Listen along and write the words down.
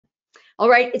All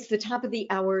right, it's the top of the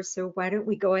hour, so why don't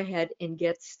we go ahead and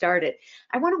get started?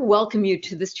 I want to welcome you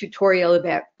to this tutorial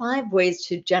about 5 ways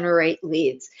to generate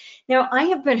leads. Now, I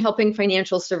have been helping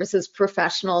financial services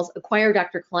professionals acquire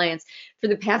doctor clients for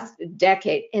the past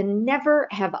decade, and never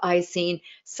have I seen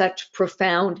such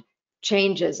profound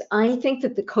changes. I think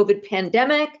that the COVID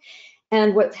pandemic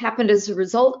and what's happened as a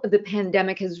result of the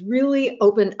pandemic has really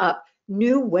opened up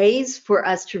new ways for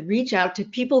us to reach out to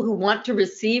people who want to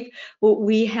receive what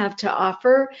we have to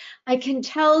offer. I can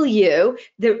tell you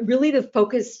that really the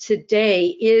focus today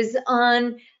is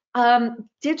on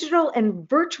digital and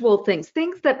virtual things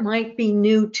that might be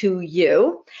new to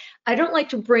you. I don't like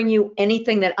to bring you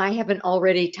anything that I haven't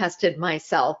already tested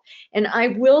myself. And I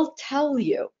will tell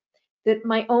you that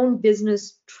my own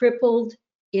business tripled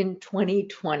in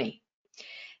 2020.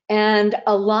 And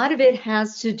a lot of it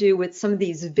has to do with some of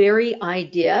these very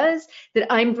ideas that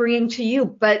I'm bringing to you,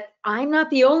 but I'm not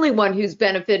the only one who's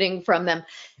benefiting from them.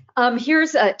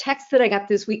 Here's a text that I got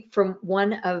this week from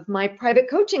one of my private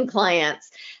coaching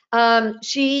clients.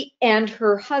 She and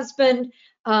her husband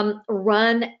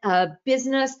run a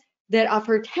business that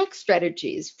offer tax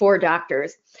strategies for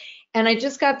doctors. And I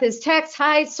just got this text,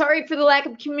 hi, sorry for the lack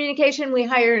of communication. We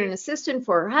hired an assistant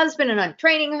for her husband and I'm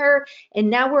training her, and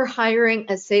now we're hiring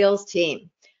a sales team.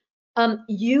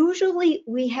 Usually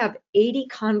we have 80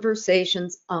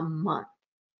 conversations a month,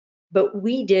 but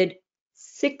we did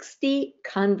 60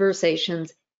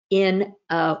 conversations in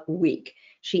a week.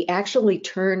 She actually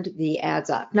turned the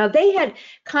ads off. Now, they had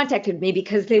contacted me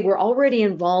because they were already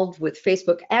involved with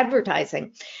Facebook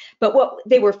advertising. But what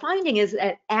they were finding is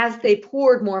that as they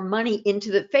poured more money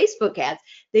into the Facebook ads,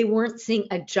 they weren't seeing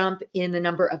a jump in the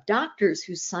number of doctors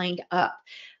who signed up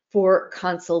for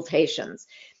consultations.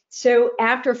 So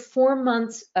after 4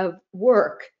 months of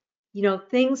work,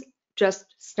 things just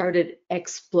started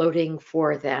exploding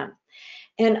for them.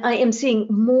 And I am seeing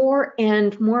more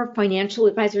and more financial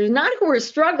advisors, not who are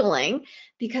struggling,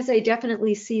 because I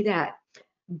definitely see that,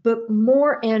 but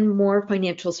more and more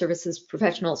financial services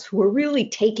professionals who are really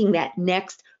taking that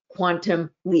next quantum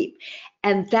leap.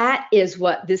 And that is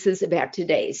what this is about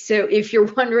today. So if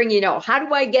you're wondering, how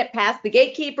do I get past the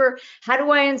gatekeeper? How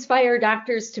do I inspire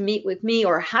doctors to meet with me?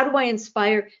 Or how do I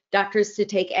inspire doctors to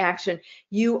take action?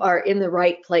 You are in the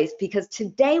right place, because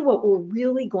today what we're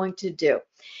really going to do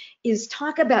is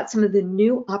talk about some of the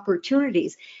new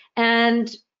opportunities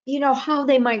and how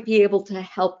they might be able to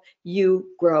help you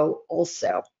grow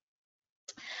also.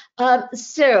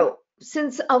 So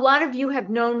since a lot of you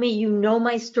have known me, you know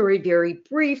my story very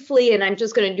briefly, and I'm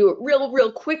just going to do it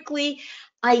real quickly.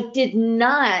 I did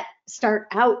not start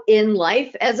out in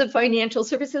life as a financial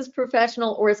services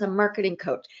professional or as a marketing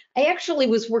coach. I actually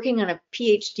was working on a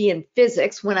PhD in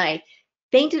physics when I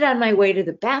fainted on my way to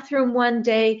the bathroom one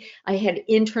day. I had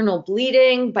internal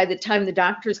bleeding. By the time the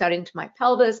doctors got into my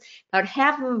pelvis, about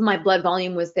half of my blood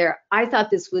volume was there. I thought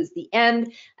this was the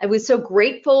end. I was so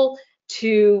grateful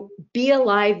to be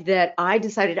alive that I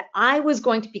decided I was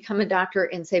going to become a doctor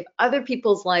and save other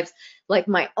people's lives like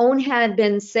my own had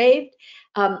been saved.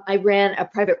 I ran a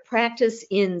private practice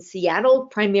in Seattle,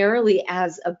 primarily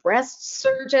as a breast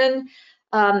surgeon.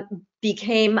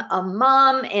 Became a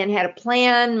mom and had a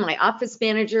plan. My office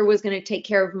manager was going to take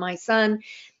care of my son.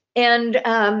 And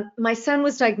my son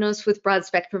was diagnosed with broad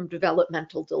spectrum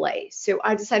developmental delay. So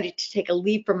I decided to take a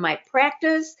leave from my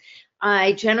practice.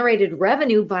 I generated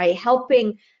revenue by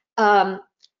helping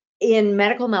in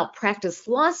medical malpractice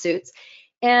lawsuits.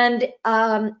 And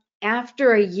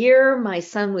after a year, my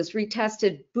son was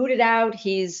retested, booted out.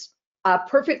 He's a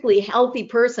perfectly healthy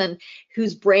person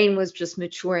whose brain was just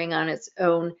maturing on its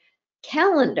own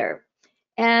calendar.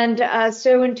 And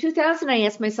so in 2000, I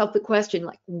asked myself the question,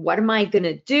 what am I going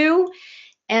to do?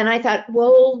 And I thought,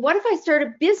 well, what if I start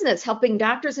a business helping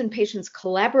doctors and patients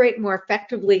collaborate more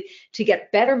effectively to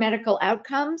get better medical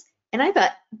outcomes? And I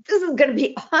thought, this is going to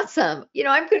be awesome.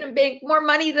 I'm going to make more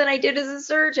money than I did as a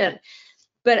surgeon.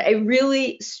 But I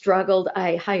really struggled.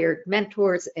 I hired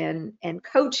mentors and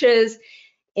coaches,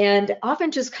 and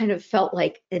often just kind of felt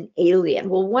like an alien.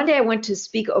 Well, one day I went to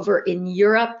speak over in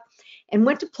Europe and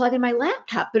went to plug in my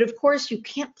laptop, but of course you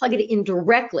can't plug it in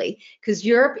directly because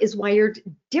Europe is wired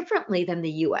differently than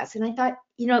the US. And I thought,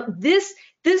 this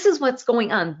is what's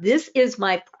going on. This is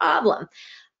my problem.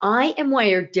 I am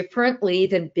wired differently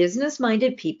than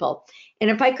business-minded people. And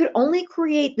if I could only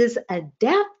create this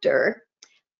adapter,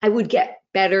 I would get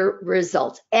better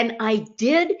results. And I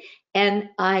did.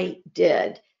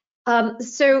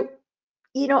 So,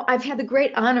 I've had the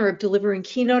great honor of delivering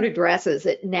keynote addresses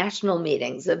at national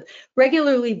meetings, of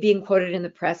regularly being quoted in the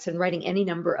press and writing any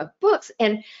number of books.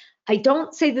 And I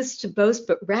don't say this to boast,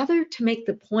 but rather to make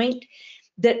the point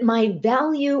that my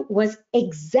value was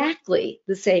exactly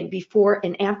the same before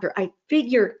and after. I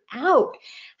figured out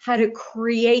how to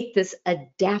create this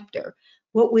adapter.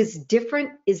 What was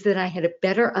different is that I had a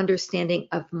better understanding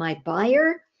of my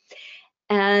buyer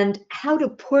and how to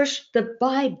push the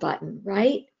buy button,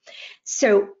 right?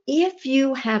 So if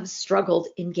you have struggled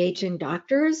engaging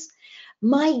doctors,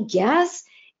 my guess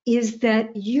is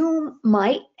that you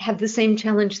might have the same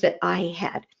challenge that I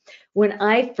had when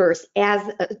I first, as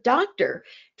a doctor,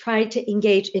 tried to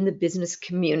engage in the business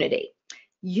community.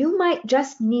 You might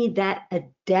just need that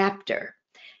adapter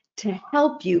to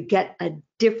help you get a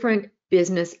different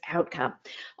business outcome.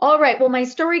 All right, well, my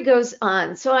story goes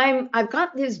on. So I've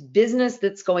got this business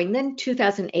that's going, then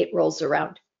 2008 rolls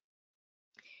around.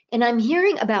 And I'm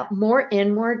hearing about more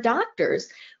and more doctors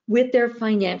with their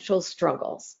financial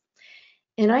struggles.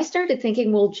 And I started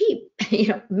thinking, well, gee,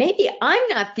 maybe I'm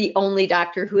not the only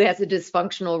doctor who has a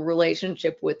dysfunctional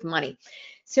relationship with money.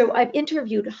 So I've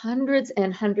interviewed hundreds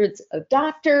and hundreds of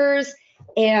doctors,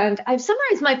 and I've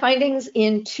summarized my findings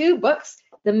in 2 books,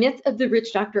 The Myth of the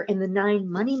Rich Doctor and the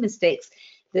 9 Money Mistakes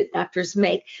that Doctors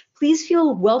Make. Please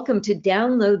feel welcome to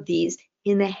download these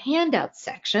in the handout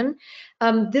section.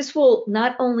 This will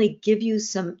not only give you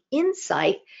some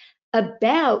insight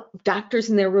about doctors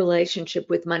and their relationship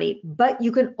with money, but you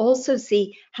can also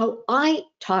see how I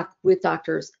talk with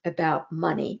doctors about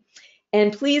money.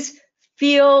 And please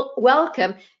feel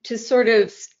welcome to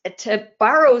to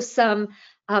borrow some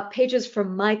pages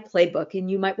from my playbook, and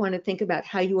you might want to think about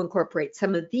how you incorporate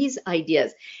some of these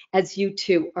ideas as you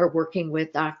too are working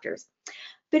with doctors.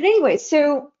 But anyway,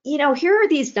 so, here are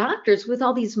these doctors with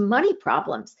all these money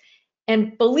problems.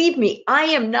 And believe me, I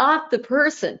am not the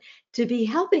person to be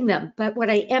helping them. But what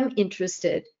I am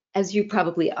interested, as you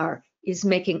probably are, is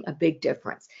making a big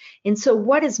difference. And so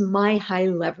what is my high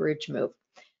leverage move?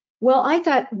 Well, I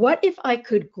thought, what if I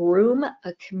could groom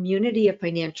a community of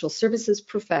financial services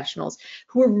professionals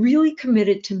who are really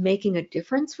committed to making a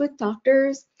difference with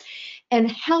doctors and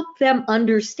help them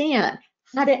understand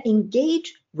how to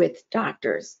engage with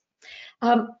doctors?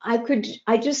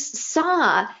 I just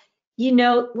saw,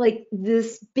 like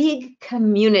this big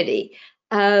community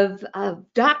of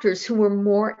doctors who were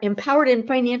more empowered and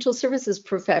financial services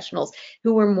professionals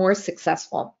who were more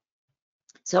successful.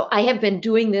 So I have been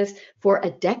doing this for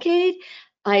a decade.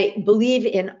 I believe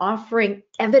in offering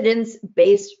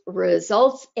evidence-based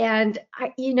results, and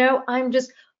I'm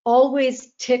just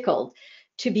always tickled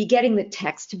to be getting the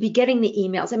text, to be getting the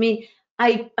emails. I mean,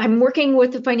 I'm working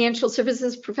with a financial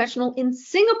services professional in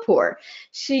Singapore.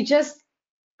 She just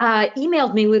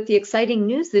emailed me with the exciting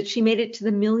news that she made it to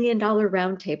the $1 Million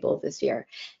Roundtable this year.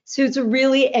 So it's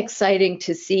really exciting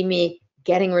to see me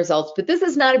getting results, but this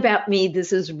is not about me.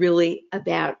 This is really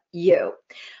about you.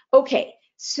 Okay,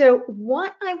 so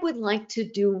what I would like to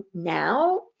do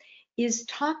now is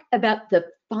talk about the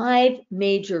 5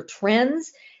 major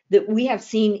trends that we have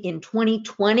seen in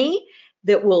 2020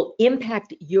 that will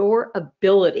impact your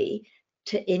ability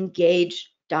to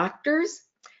engage doctors.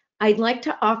 I'd like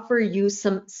to offer you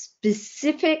some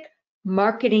specific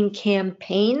marketing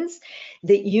campaigns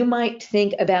that you might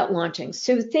think about launching.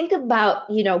 So think about,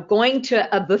 going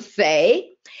to a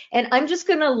buffet, and I'm just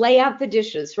going to lay out the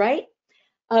dishes, right?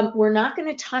 We're not going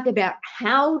to talk about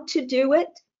how to do it.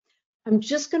 I'm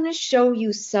just going to show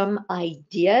you some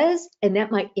ideas, and that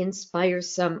might inspire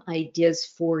some ideas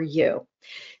for you.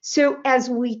 So as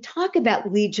we talk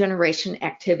about lead generation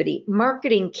activity,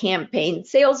 marketing campaign,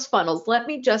 sales funnels, let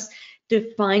me just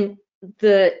define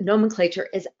the nomenclature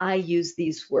as I use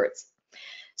these words.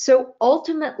 So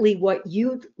ultimately, what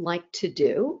you'd like to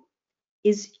do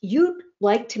is you'd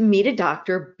like to meet a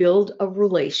doctor, build a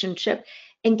relationship,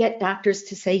 and get doctors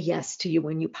to say yes to you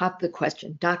when you pop the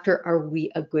question, doctor, are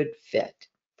we a good fit?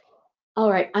 All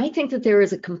right, I think that there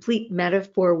is a complete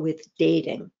metaphor with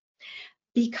dating,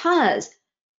 because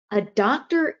a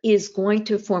doctor is going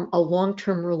to form a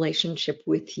long-term relationship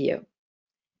with you.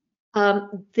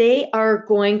 They are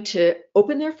going to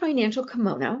open their financial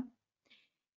kimono,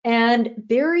 and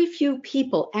very few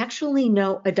people actually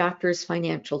know a doctor's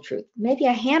financial truth. Maybe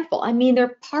a handful. I mean,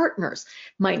 their partners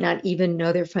might not even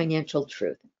know their financial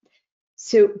truth.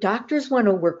 So doctors want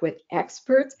to work with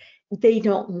experts. They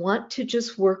don't want to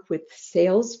just work with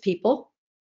salespeople.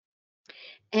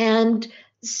 And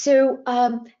so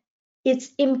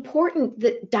it's important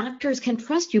that doctors can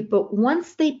trust you, but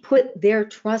once they put their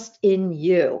trust in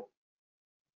you,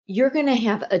 you're going to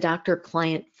have a doctor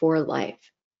client for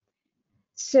life.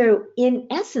 So in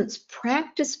essence,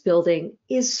 practice building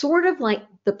is sort of like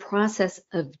the process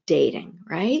of dating,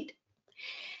 right?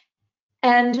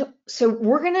 And so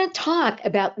we're going to talk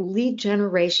about lead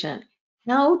generation,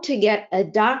 how to get a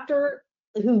doctor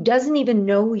who doesn't even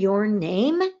know your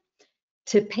name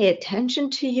to pay attention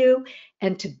to you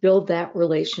and to build that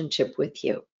relationship with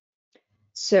you.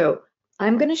 So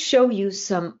I'm going to show you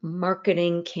some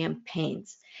marketing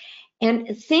campaigns.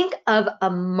 And think of a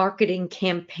marketing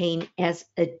campaign as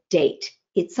a date.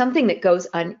 It's something that goes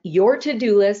on your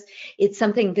to-do list. It's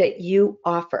something that you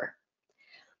offer.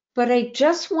 But I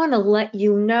just want to let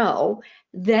you know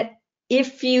that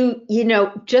if you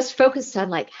just focused on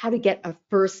like how to get a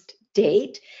first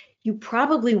date, you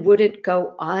probably wouldn't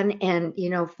go on and,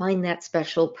 find that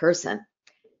special person.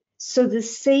 So the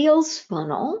sales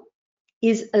funnel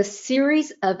is a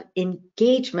series of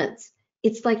engagements.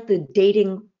 It's like the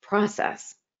dating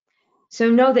process. So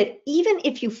know that even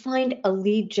if you find a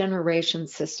lead generation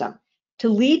system to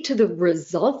lead to the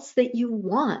results that you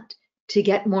want to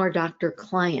get more doctor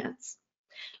clients,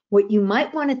 what you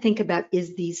might want to think about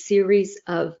is these series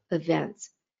of events.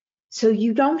 So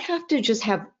you don't have to just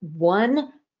have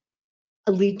one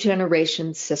lead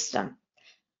generation system.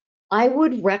 I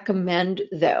would recommend,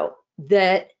 though,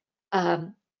 that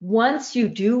once you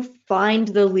do find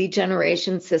the lead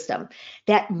generation system,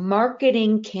 that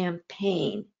marketing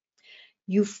campaign,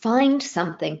 you find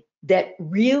something that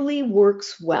really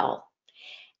works well.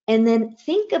 And then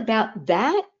think about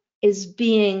that as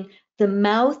being the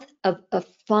mouth of a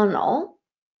funnel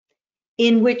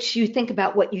in which you think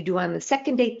about what you do on the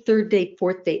second date, third date,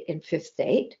 fourth date, and fifth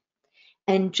date.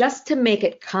 And just to make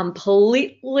it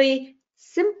completely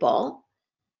simple,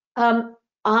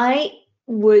 I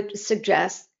would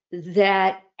suggest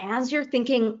that as you're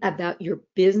thinking about your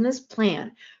business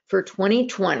plan for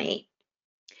 2020,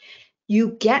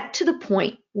 you get to the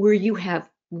point where you have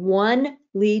one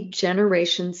lead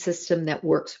generation system that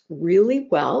works really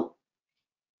well,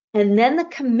 and then the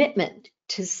commitment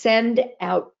to send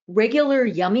out regular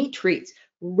yummy treats,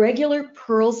 regular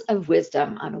pearls of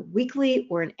wisdom on a weekly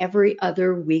or an every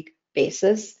other week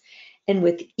basis. And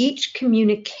with each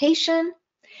communication,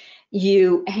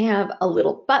 you have a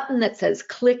little button that says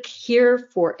click here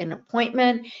for an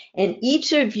appointment, and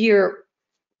each of your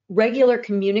regular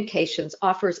communications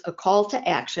offers a call to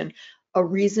action, a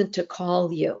reason to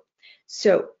call you.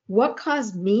 So what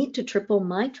caused me to triple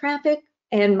my traffic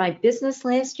and my business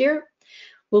last year?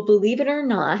 Well, believe it or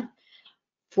not,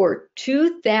 for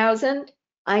 2000,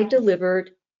 I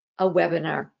delivered a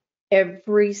webinar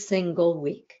every single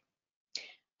week.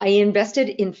 I invested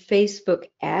in Facebook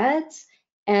ads,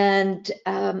 and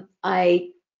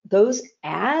those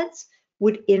ads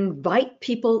would invite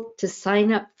people to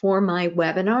sign up for my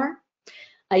webinar.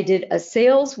 I did a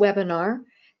sales webinar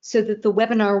so that the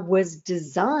webinar was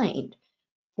designed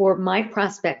for my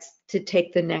prospects to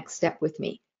take the next step with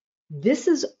me. This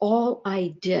is all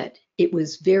I did. It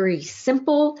was very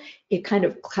simple. It kind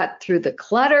of cut through the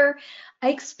clutter. I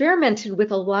experimented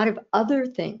with a lot of other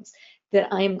things that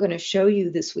I am going to show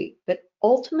you this week. But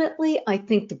ultimately, I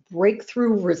think the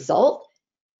breakthrough result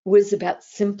was about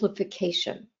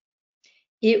simplification.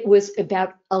 It was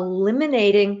about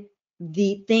eliminating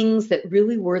the things that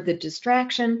really were the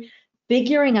distraction,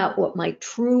 figuring out what my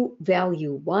true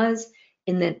value was,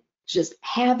 and then just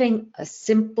having a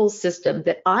simple system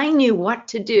that I knew what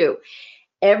to do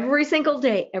every single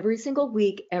day, every single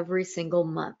week, every single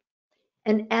month.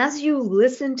 And as you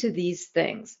listen to these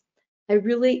things, I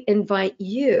really invite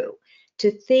you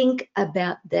to think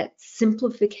about that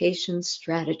simplification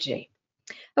strategy.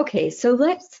 Okay, so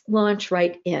let's launch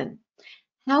right in.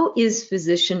 How is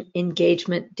physician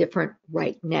engagement different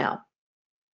right now?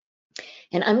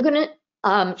 And I'm going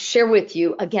to share with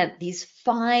you, again, these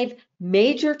 5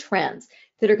 major trends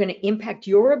that are going to impact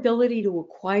your ability to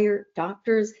acquire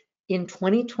doctors in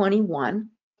 2021,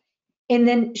 and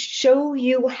then show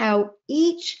you how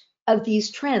each of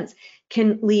these trends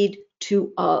can lead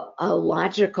to a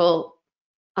logical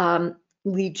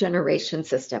lead generation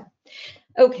system.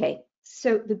 Okay,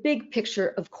 so the big picture,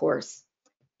 of course,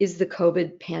 is the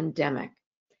COVID pandemic.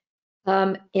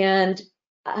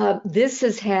 This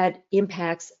has had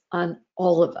impacts on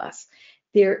all of us.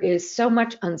 There is so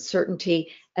much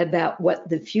uncertainty about what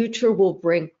the future will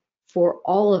bring for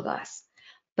all of us.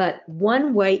 But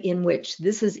one way in which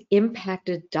this has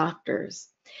impacted doctors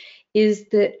is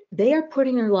that they are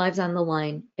putting their lives on the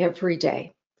line every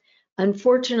day.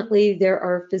 Unfortunately, there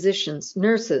are physicians,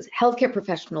 nurses, healthcare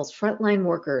professionals, frontline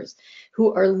workers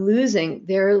who are losing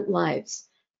their lives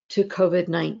to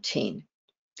COVID-19.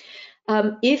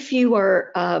 If you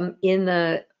are in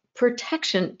the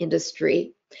protection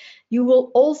industry, you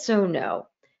will also know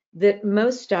that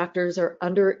most doctors are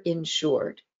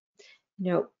underinsured.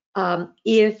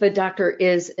 If a doctor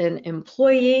is an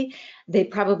employee, they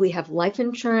probably have life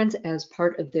insurance as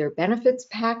part of their benefits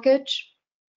package.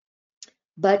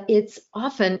 but it's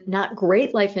often not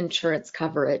great life insurance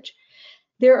coverage.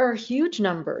 There are huge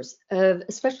numbers of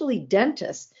especially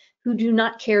dentists who do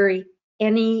not carry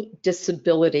any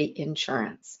disability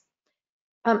insurance.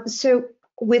 So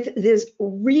with this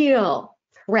real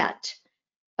threat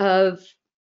of,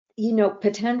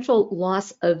 potential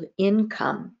loss of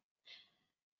income,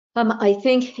 I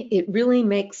think it really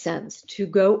makes sense to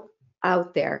go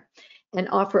out there and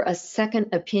offer a second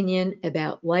opinion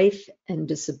about life and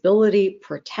disability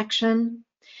protection.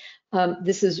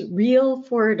 This is real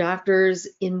for doctors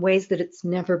in ways that it's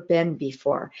never been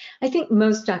before. I think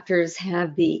most doctors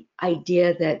have the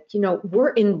idea that,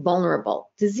 we're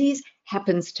invulnerable. Disease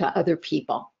happens to other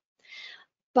people,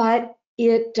 but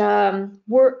we're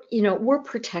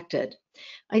protected.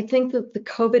 I think that the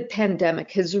COVID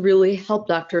pandemic has really helped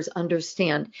doctors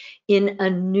understand in a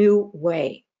new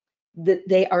way that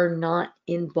they are not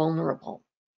invulnerable.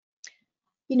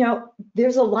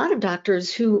 There's a lot of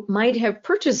doctors who might have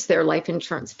purchased their life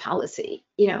insurance policy,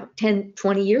 10,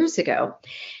 20 years ago,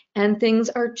 and things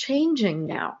are changing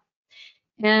now.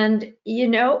 And,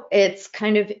 it's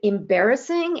kind of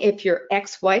embarrassing if your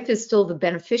ex-wife is still the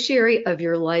beneficiary of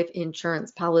your life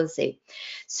insurance policy.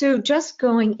 So just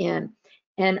going in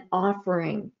and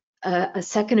offering a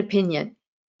second opinion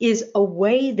is a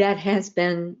way that has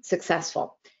been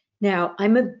successful. Now,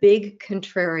 I'm a big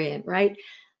contrarian, right?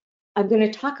 I'm going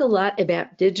to talk a lot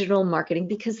about digital marketing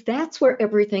because that's where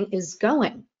everything is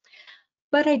going.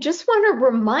 But I just want to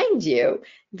remind you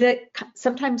that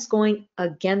sometimes going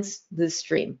against the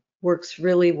stream works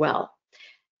really well.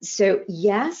 So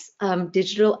yes,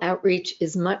 digital outreach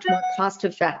is much more cost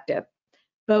effective,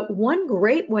 but one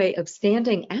great way of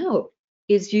standing out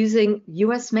is using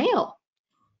US mail.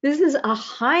 This is a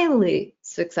highly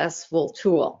successful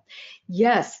tool.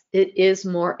 Yes, it is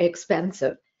more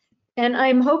expensive. And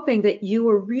I'm hoping that you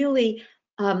are really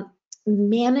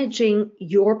managing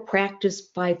your practice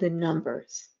by the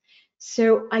numbers.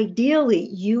 So ideally,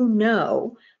 you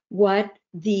know what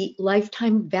the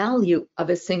lifetime value of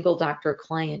a single doctor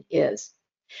client is.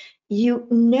 You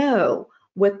know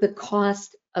what the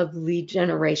cost of lead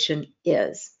generation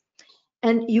is.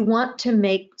 And you want to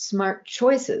make smart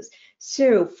choices.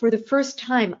 So for the first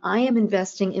time, I am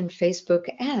investing in Facebook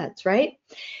ads, right?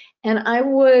 And I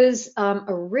was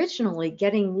originally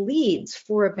getting leads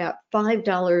for about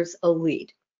 $5 a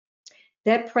lead.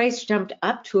 That price jumped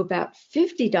up to about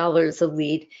 $50 a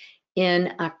lead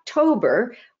in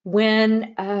October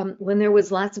when there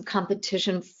was lots of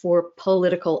competition for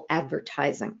political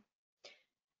advertising.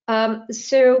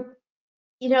 So,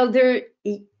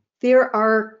 there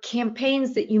are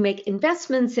campaigns that you make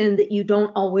investments in that you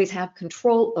don't always have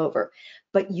control over,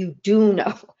 but you do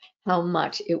know how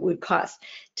much it would cost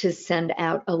to send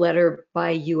out a letter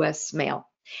by US mail.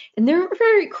 And there are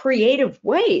very creative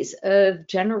ways of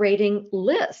generating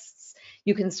lists.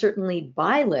 You can certainly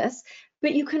buy lists,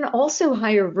 but you can also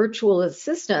hire virtual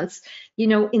assistants,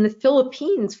 in the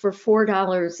Philippines for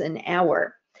 $4 an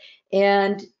hour.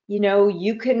 And,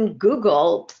 you can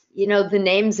Google, the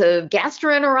names of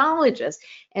gastroenterologists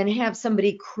and have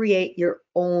somebody create your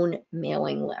own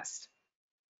mailing list.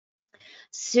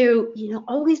 So,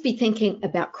 always be thinking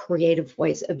about creative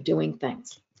ways of doing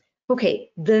things. Okay,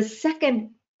 the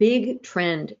second big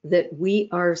trend that we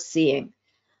are seeing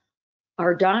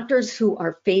are doctors who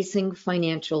are facing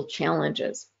financial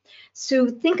challenges. So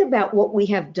think about what we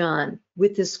have done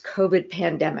with this COVID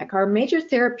pandemic. Our major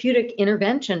therapeutic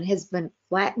intervention has been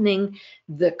flattening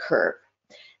the curve.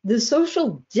 The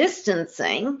social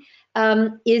distancing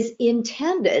is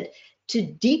intended to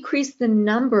decrease the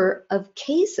number of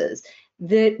cases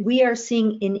that we are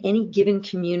seeing in any given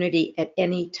community at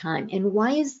any time. And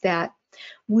why is that?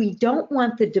 We don't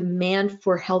want the demand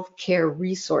for healthcare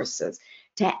resources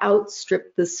to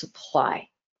outstrip the supply.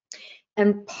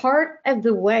 And part of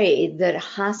the way that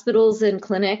hospitals and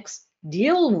clinics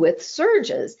deal with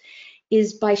surges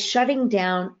is by shutting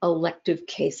down elective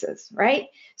cases, right?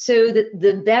 So that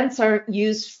the vents aren't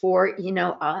used for,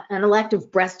 an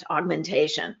elective breast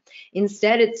augmentation.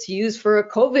 Instead, it's used for a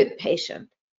COVID patient.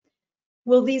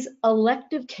 Well, these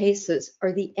elective cases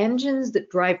are the engines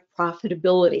that drive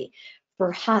profitability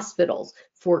for hospitals,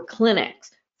 for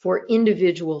clinics, for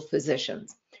individual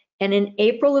physicians. And in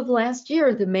April of last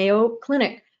year, the Mayo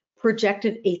Clinic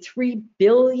projected a $3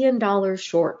 billion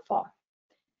shortfall.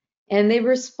 And they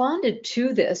responded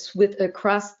to this with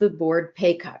across-the-board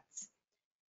pay cuts.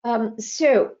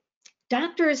 So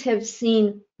doctors have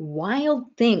seen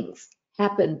wild things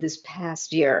happen this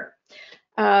past year.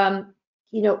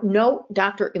 No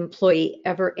doctor employee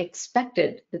ever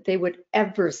expected that they would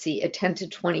ever see a 10 to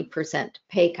 20%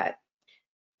 pay cut.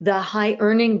 The high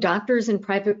earning doctors in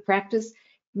private practice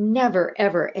never,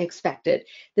 ever expected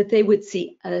that they would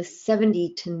see a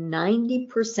 70 to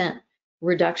 90%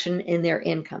 reduction in their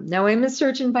income. Now, I'm a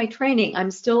surgeon by training.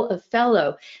 I'm still a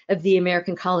fellow of the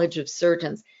American College of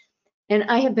Surgeons, and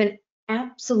I have been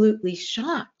absolutely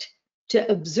shocked to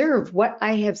observe what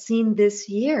I have seen this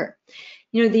year.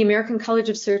 You know, the American College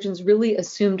of Surgeons really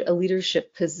assumed a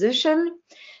leadership position.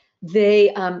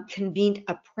 They convened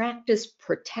a practice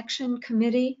protection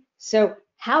committee. So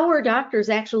how are doctors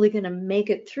actually going to make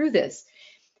it through this?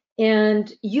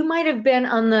 And you might have been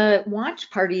on the watch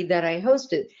party that I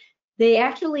hosted. They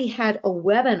actually had a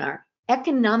webinar,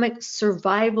 Economic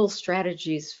Survival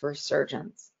Strategies for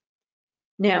Surgeons.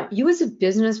 Now, you as a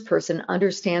business person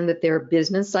understand that there are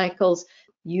business cycles.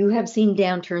 You have seen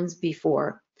downturns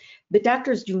before, but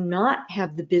doctors do not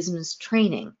have the business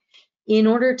training. In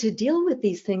order to deal with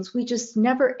these things, we just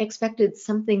never expected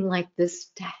something like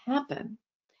this to happen.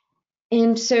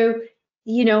 And so,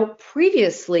 you know,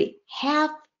 previously, half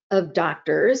of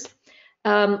doctors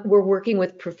were working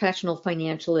with professional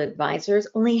financial advisors.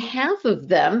 Only half of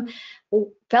them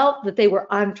felt that they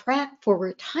were on track for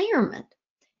retirement.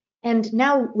 And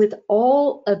now with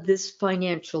all of this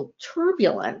financial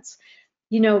turbulence,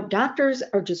 you know, doctors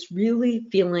are just really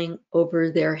feeling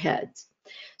over their heads.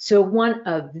 So one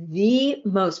of the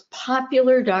most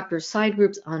popular doctor side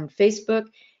groups on Facebook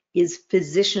is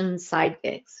physician side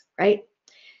gigs, right?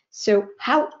 So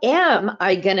how am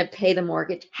I going to pay the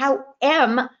mortgage? How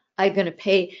am I going to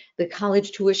pay the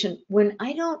college tuition when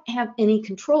I don't have any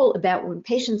control about when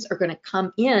patients are going to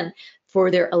come in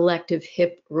for their elective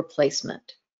hip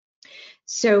replacement?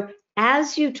 So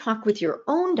as you talk with your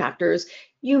own doctors,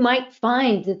 you might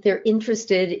find that they're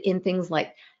interested in things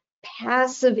like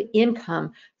passive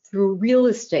income through real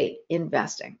estate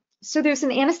investing. So there's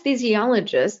an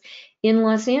anesthesiologist in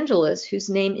Los Angeles whose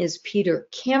name is Peter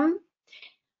Kim.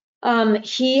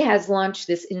 He has launched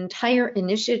this entire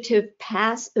initiative,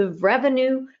 Passive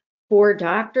Revenue for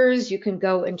Doctors. You can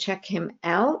go and check him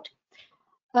out.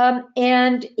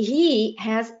 And he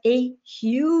has a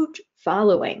huge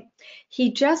following.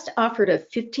 He just offered a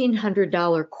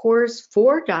 $1,500 course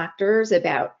for doctors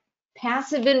about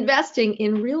passive investing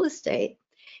in real estate.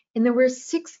 And there were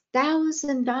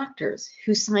 6,000 doctors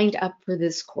who signed up for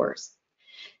this course.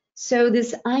 So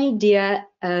this idea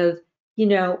of, you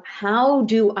know, how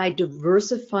do I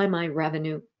diversify my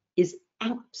revenue is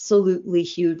absolutely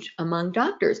huge among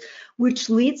doctors, which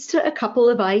leads to a couple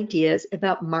of ideas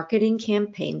about marketing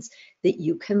campaigns that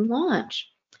you can launch.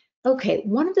 Okay,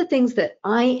 one of the things that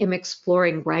I am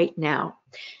exploring right now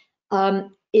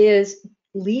is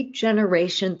lead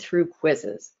generation through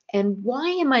quizzes. And why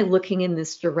am I looking in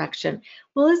this direction?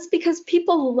 Well, it's because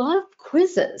people love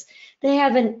quizzes. They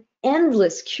have an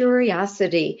endless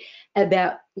curiosity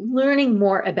about learning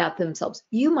more about themselves.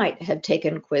 You might have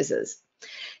taken quizzes.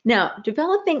 Now,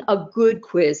 developing a good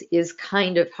quiz is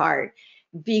kind of hard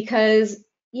because,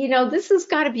 you know, this has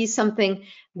got to be something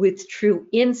with true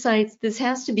insights. This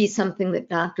has to be something that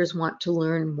doctors want to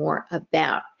learn more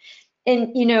about.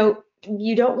 And, you know,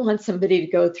 you don't want somebody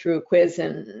to go through a quiz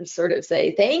and sort of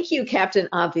say, thank you, Captain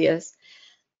Obvious.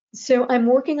 So I'm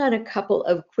working on a couple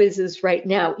of quizzes right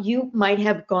now. You might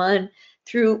have gone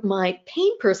through my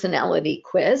pain personality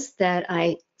quiz that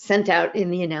I sent out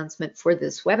in the announcement for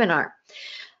this webinar.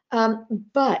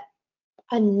 But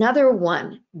another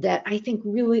one that I think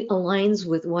really aligns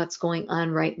with what's going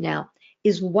on right now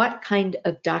is what kind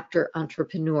of doctor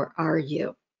entrepreneur are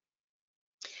you?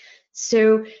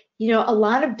 So, you know, a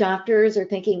lot of doctors are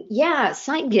thinking, yeah,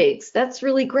 side gigs, that's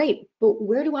really great, but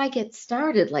where do I get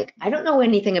started? Like, I don't know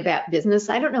anything about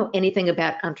business. I don't know anything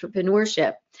about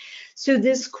entrepreneurship. So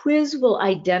this quiz will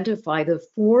identify the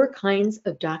 4 kinds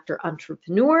of doctor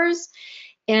entrepreneurs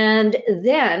and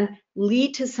then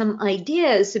lead to some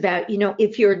ideas about, you know,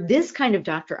 if you're this kind of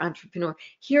doctor entrepreneur,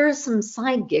 here are some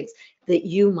side gigs that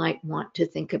you might want to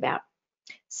think about.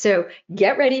 So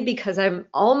get ready because I'm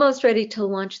almost ready to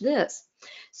launch this.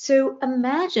 So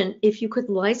imagine if you could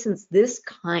license this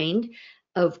kind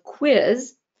of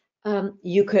quiz.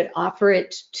 You could offer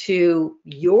it to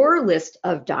your list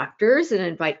of doctors and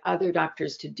invite other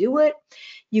doctors to do it.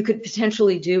 You could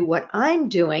potentially do what I'm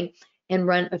doing and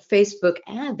run a Facebook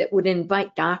ad that would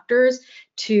invite doctors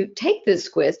to take this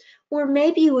quiz, or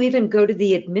maybe you even go to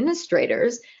the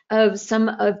administrators of some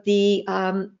of the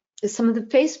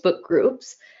Facebook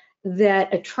groups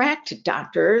that attract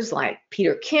doctors, like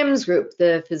Peter Kim's group,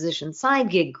 the Physician Side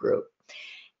Gig group,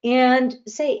 and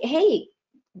say, hey,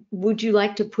 would you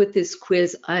like to put this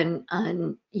quiz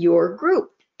on your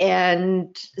group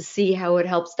and see how it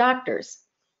helps doctors?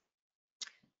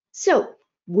 So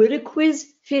would a quiz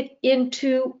fit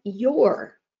into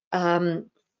your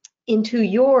into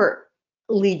your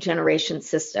lead generation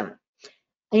system.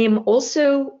 I am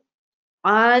also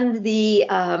on the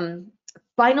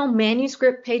final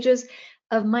manuscript pages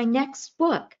of my next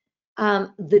book,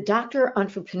 The Doctor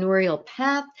Entrepreneurial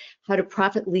Path, How to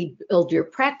Profitably Build Your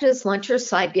Practice, Launch Your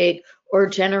Side Gig, or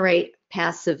Generate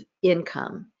Passive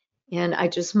Income. And I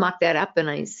just mocked that up and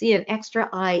I see an extra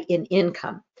I in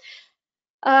income.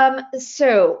 A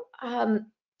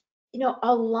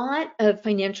lot of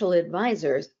financial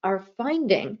advisors are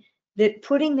finding that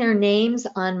putting their names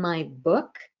on my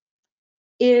book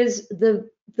is the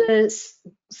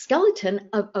skeleton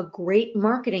of a great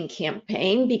marketing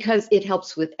campaign because it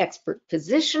helps with expert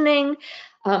positioning.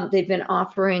 They've been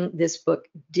offering this book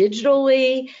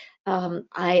digitally.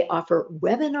 I offer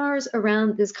webinars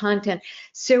around this content.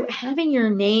 So having your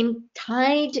name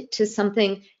tied to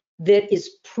something that is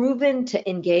proven to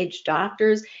engage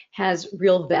doctors has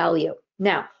real value.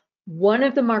 Now, one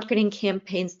of the marketing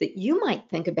campaigns that you might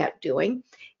think about doing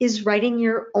is writing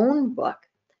your own book,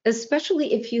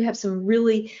 especially if you have some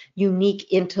really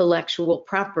unique intellectual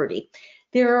property.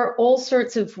 There are all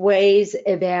sorts of ways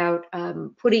about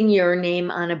putting your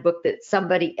name on a book that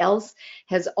somebody else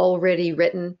has already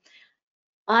written.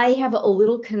 I have a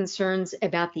little concerns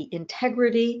about the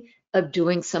integrity of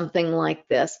doing something like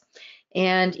this.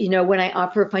 And, when I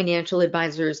offer financial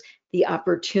advisors the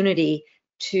opportunity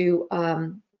to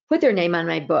put their name on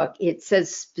my book, it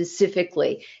says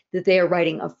specifically that they are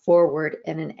writing a foreword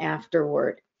and an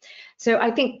afterword. So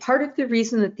I think part of the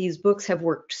reason that these books have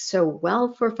worked so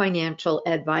well for financial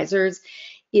advisors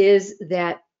is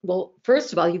that, well,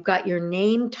 first of all, you've got your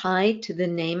name tied to the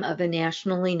name of a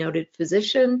nationally noted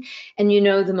physician, and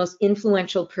the most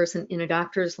influential person in a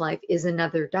doctor's life is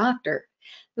another doctor.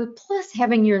 But plus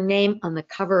having your name on the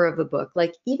cover of a book,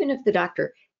 like even if the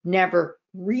doctor never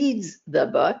reads the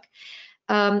book,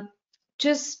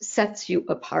 just sets you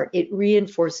apart. It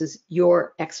reinforces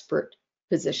your expert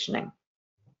positioning.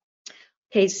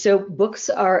 Okay, so books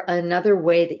are another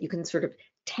way that you can sort of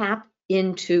tap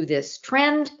into this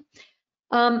trend.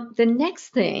 The next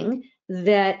thing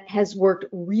that has worked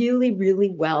really, really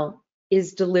well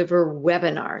is deliver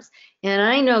webinars. And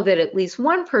I know that at least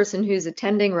one person who's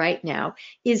attending right now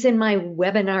is in my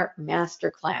webinar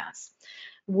masterclass,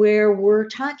 where we're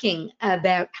talking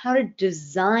about how to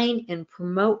design and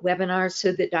promote webinars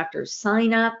so that doctors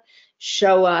sign up,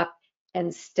 show up,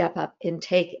 and step up and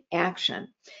take action.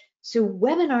 So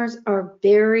webinars are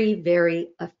very, very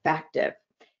effective.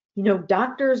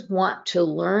 Doctors want to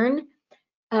learn.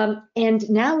 And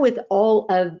now with all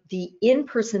of the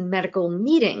in-person medical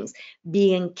meetings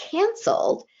being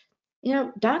canceled,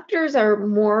 doctors are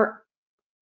more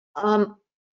on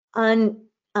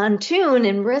tune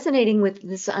and resonating with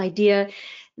this idea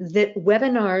that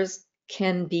webinars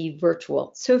can be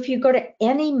virtual. So if you go to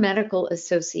any medical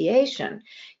association,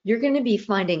 you're going to be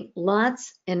finding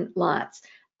lots and lots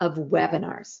of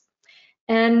webinars.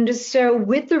 And so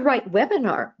with the right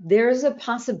webinar, there's a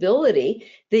possibility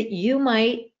that you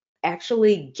might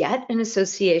actually get an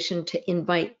association to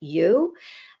invite you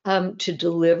to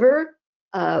deliver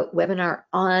a webinar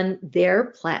on their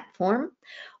platform,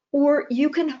 or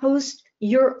you can host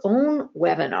your own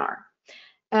webinar.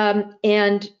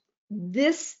 And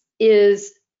this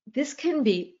can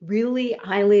be really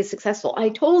highly successful. I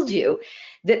told you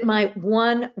that my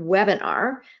one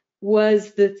webinar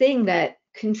was the thing that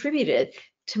contributed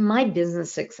to my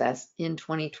business success in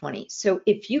 2020. So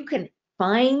if you can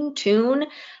fine tune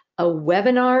a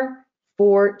webinar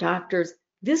for doctors,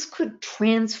 this could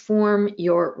transform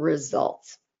your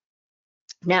results.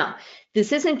 Now,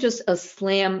 this isn't just a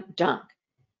slam dunk.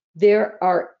 There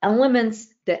are elements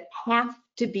that have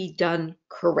to be done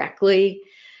correctly.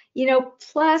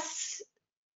 Plus,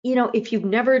 if you've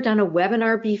never done a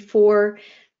webinar before,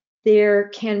 there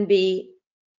can be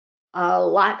a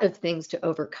lot of things to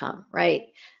overcome, right?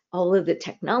 All of the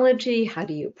technology, how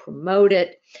do you promote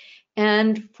it?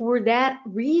 And for that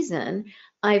reason,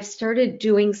 I've started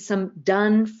doing some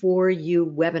done for you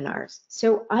webinars.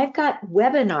 So I've got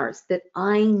webinars that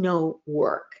I know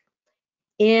work.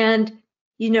 And,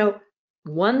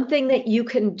 one thing that you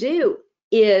can do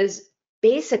is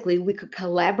basically we could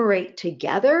collaborate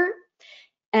together,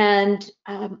 and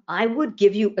I would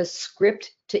give you a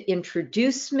script to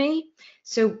introduce me.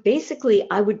 So basically,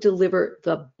 I would deliver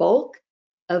the bulk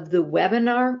of the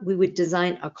webinar. We would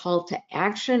design a call to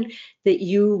action that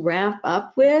you wrap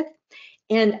up with,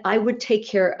 and I would take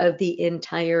care of the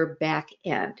entire back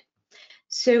end.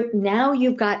 So now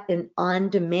you've got an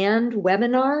on-demand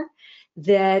webinar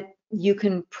that you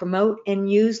can promote and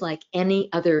use like any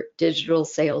other digital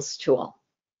sales tool.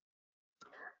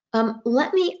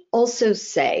 Let me also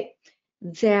say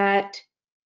that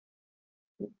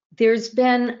there's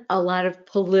been a lot of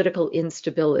political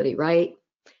instability, right?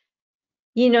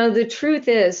 You know, the truth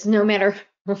is, no matter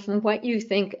what you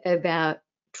think about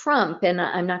Trump, and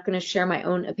I'm not going to share my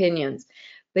own opinions,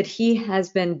 but he has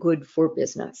been good for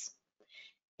business.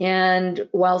 And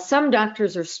while some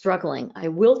doctors are struggling, I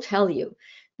will tell you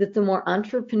that the more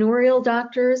entrepreneurial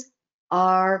doctors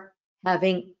are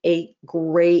having a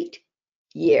great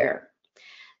year.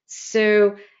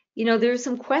 So, you know, there's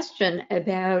some question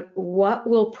about what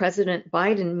will President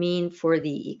Biden mean for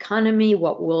the economy?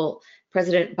 What will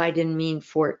President Biden mean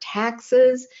for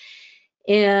taxes?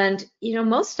 And, you know,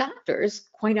 most doctors,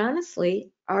 quite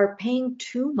honestly, are paying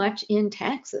too much in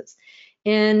taxes.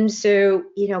 And so,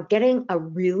 you know, getting a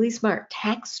really smart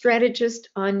tax strategist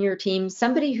on your team,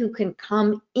 somebody who can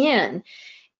come in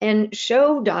and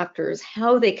show doctors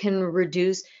how they can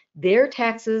reduce their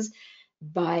taxes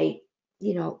by,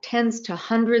 you know, tens to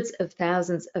hundreds of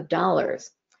thousands of dollars.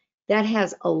 That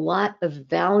has a lot of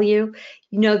value.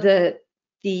 You know, the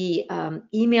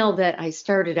email that I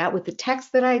started out with, the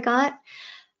text that I got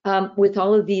with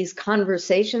all of these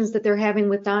conversations that they're having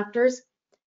with doctors,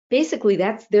 basically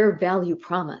that's their value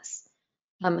promise,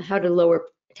 how to lower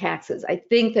taxes. I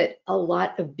think that a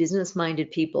lot of business-minded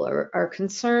people are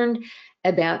concerned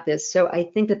about this. So I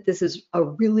think that this is a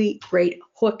really great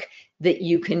hook that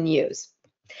you can use.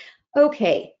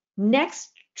 Okay,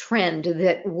 next trend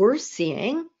that we're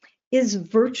seeing is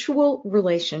virtual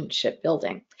relationship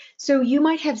building. So you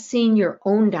might have seen your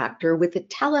own doctor with a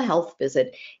telehealth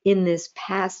visit in this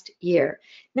past year.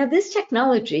 Now, this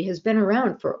technology has been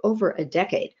around for over a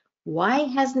decade. Why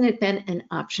hasn't it been an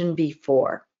option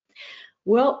before?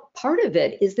 Well, part of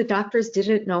it is the doctors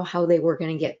didn't know how they were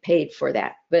going to get paid for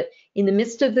that. But in the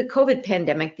midst of the COVID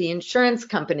pandemic, the insurance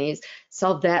companies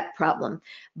solved that problem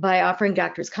by offering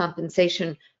doctors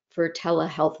compensation for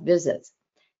telehealth visits.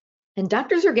 And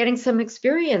doctors are getting some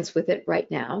experience with it right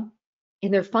now,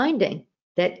 and they're finding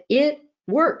that it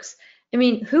works. I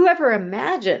mean, whoever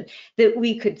imagined that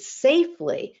we could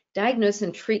safely diagnose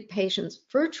and treat patients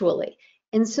virtually?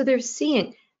 And so they're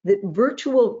seeing that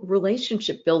virtual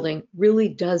relationship building really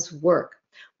does work.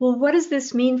 Well, what does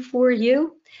this mean for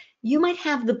you? You might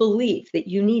have the belief that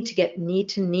you need to get knee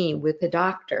to knee with a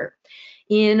doctor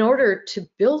in order to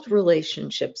build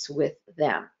relationships with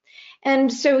them.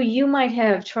 And so you might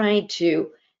have tried to,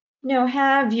 you know,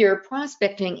 have your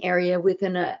prospecting area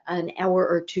within an hour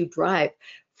or two drive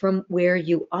from where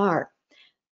you are.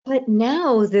 But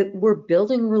now that we're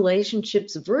building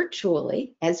relationships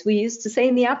virtually, as we used to say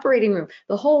in the operating room,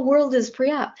 the whole world is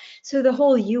pre-op. So the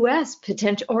whole US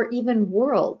potential, or even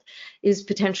world, is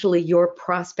potentially your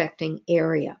prospecting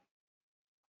area.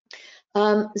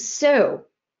 So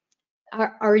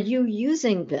are you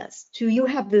using this? Do you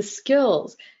have the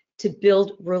skills to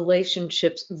build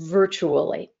relationships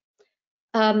virtually?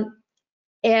 And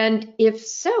if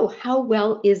so, how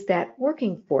well is that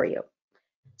working for you?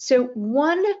 So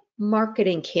one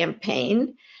marketing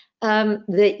campaign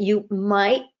that you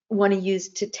might want to use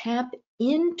to tap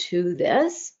into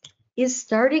this is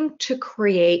starting to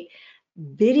create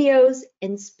videos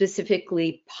and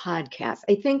specifically podcasts.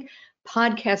 I think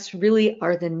podcasts really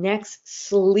are the next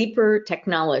sleeper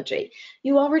technology.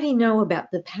 You already know about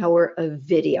the power of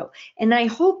video, and I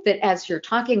hope that as you're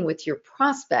talking with your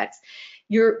prospects,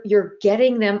 you're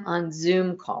getting them on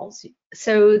Zoom calls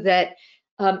so that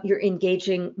you're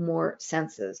engaging more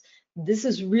senses. This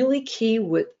is really key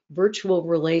with virtual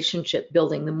relationship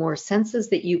building. The more senses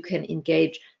that you can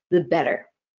engage, the better.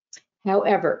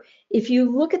 However, if you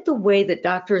look at the way that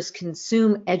doctors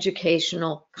consume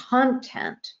educational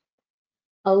content,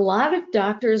 a lot of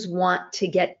doctors want to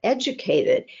get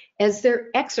educated as they're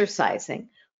exercising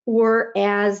or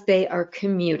as they are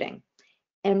commuting.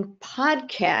 And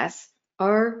podcasts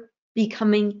are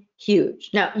becoming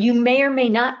huge. Now, you may or may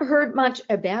not have heard much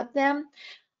about them,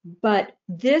 but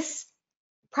this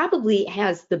probably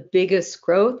has the biggest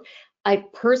growth. I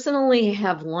personally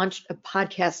have launched a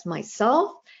podcast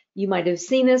myself. You might have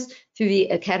seen this through the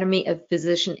Academy of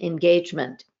Physician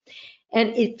Engagement.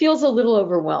 And it feels a little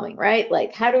overwhelming, right?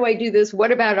 Like, how do I do this?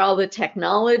 What about all the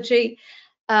technology?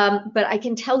 But I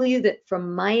can tell you that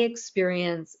from my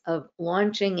experience of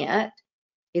launching it,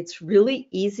 it's really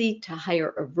easy to hire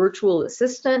a virtual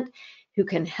assistant who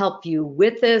can help you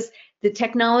with this. The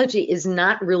technology is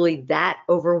not really that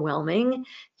overwhelming.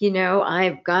 You know,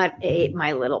 I've got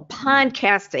my little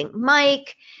podcasting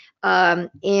mic,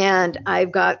 and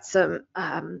I've got some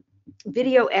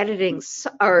video editing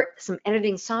or some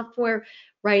editing software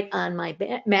right on my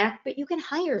Mac, but you can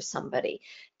hire somebody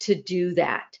to do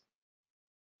that.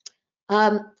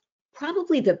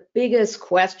 Probably the biggest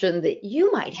question that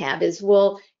you might have is,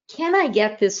 well, can I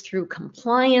get this through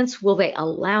compliance? Will they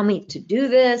allow me to do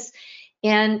this?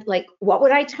 And like, what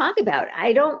would I talk about?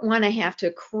 I don't want to have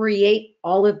to create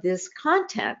all of this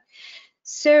content.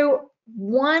 So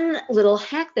one little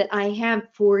hack that I have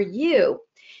for you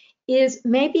is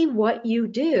maybe what you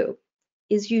do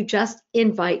is you just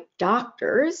invite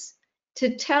doctors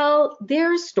to tell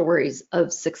their stories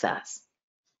of success.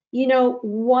 You know,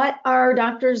 what are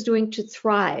doctors doing to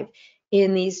thrive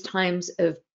in these times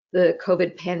of the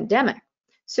COVID pandemic?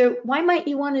 So why might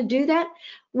you want to do that?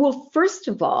 Well, first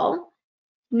of all,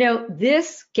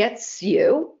 this gets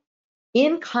you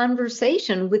in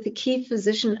conversation with the key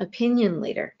physician opinion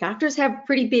leader. Doctors have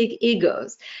pretty big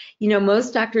egos.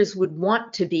 Most doctors would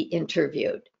want to be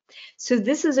interviewed. So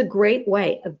this is a great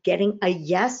way of getting a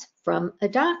yes from a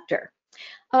doctor.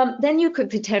 Then you could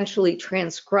potentially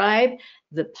transcribe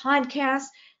the podcast.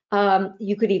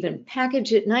 You could even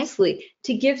package it nicely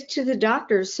to give to the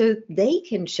doctors so they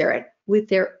can share it with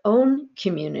their own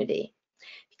community.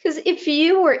 Because if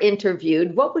you were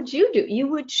interviewed, what would you do? You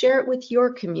would share it with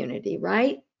your community,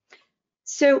 right?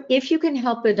 So if you can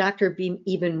help a doctor be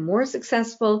even more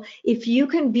successful, if you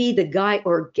can be the guy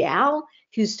or gal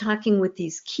who's talking with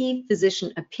these key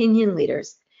physician opinion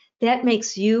leaders, that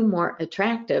makes you more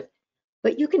attractive.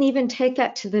 But you can even take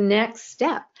that to the next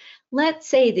step. Let's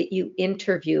say that you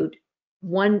interviewed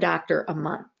one doctor a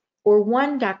month or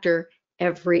one doctor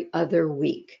every other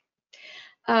week.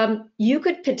 You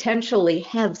could potentially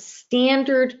have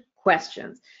standard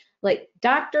questions like,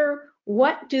 doctor,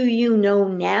 what do you know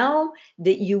now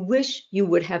that you wish you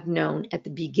would have known at the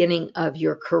beginning of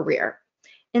your career?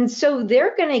 And so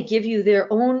they're going to give you their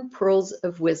own pearls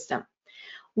of wisdom.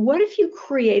 What if you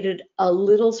created a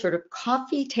little sort of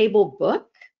coffee table book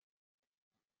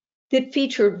that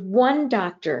featured one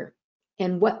doctor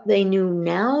and what they knew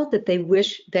now that they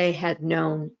wish they had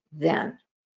known then?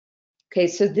 Okay,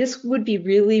 so this would be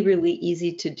really, really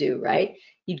easy to do, right?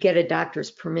 You'd get a doctor's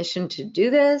permission to do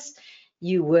this.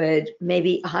 You would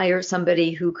maybe hire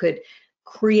somebody who could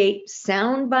create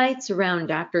sound bites around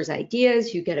doctors'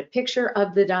 ideas. You get a picture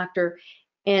of the doctor,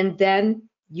 and then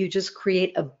you just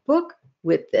create a book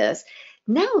with this.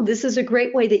 Now, this is a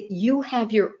great way that you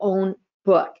have your own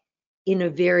book in a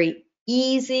very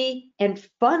easy and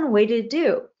fun way to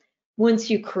do.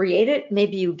 Once you create it,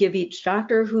 maybe you give each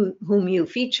doctor whom you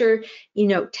feature,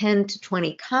 10 to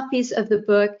 20 copies of the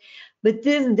book, but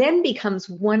this then becomes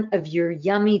one of your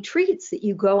yummy treats that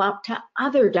you go out to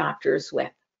other doctors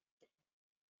with.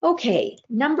 Okay,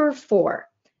 number 4,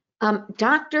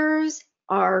 doctors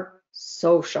are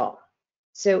social.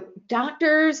 So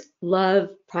doctors love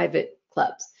private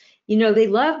clubs. They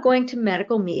love going to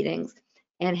medical meetings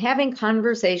and having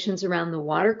conversations around the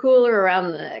water cooler,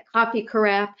 around the coffee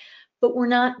carafe, but we're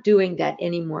not doing that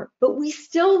anymore. But we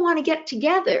still want to get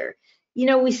together.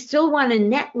 We still want to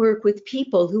network with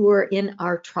people who are in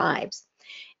our tribes.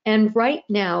 And right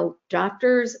now,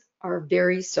 doctors are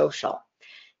very social.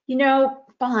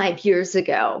 5 years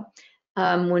ago,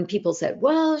 when people said,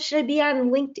 well, should I be on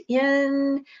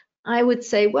LinkedIn? I would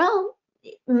say, well,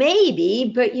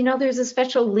 maybe, but there's a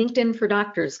special LinkedIn for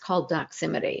doctors called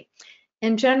Doximity.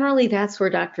 And generally that's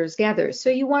where doctors gather. So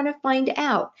you want to find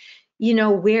out,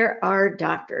 where are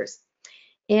doctors?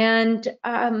 And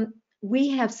we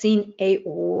have seen a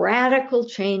radical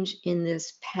change in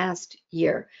this past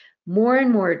year. More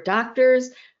and more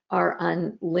doctors are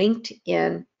on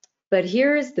LinkedIn, but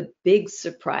here is the big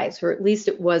surprise, or at least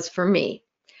it was for me.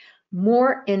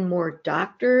 More and more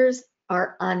doctors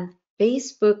are on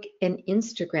Facebook and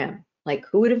Instagram. Like,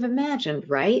 who would have imagined,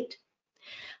 right?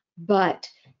 But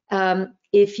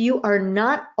if you are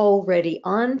not already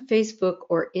on Facebook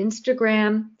or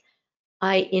Instagram,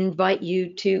 I invite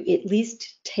you to at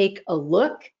least take a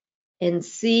look and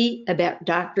see about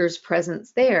doctors'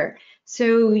 presence there.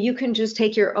 So you can just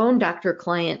take your own doctor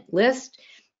client list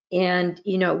and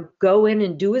go in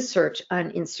and do a search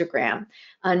on Instagram,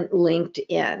 on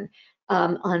LinkedIn,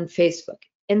 on Facebook,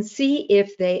 and see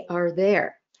if they are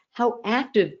there. How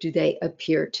active do they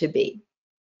appear to be?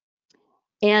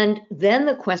 And then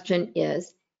the question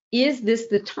is this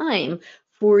the time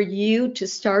for you to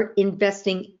start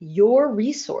investing your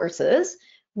resources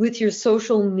with your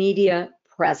social media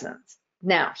presence?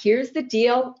 Now, here's the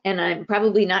deal, and I'm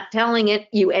probably not telling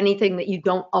you anything that you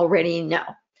don't already know.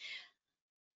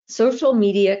 Social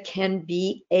media can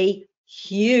be a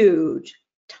huge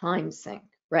time sink,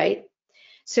 right?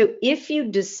 So if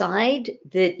you decide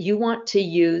that you want to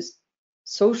use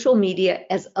social media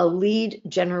as a lead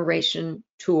generation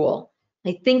tool,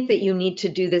 I think that you need to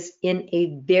do this in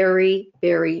a very,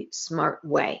 very smart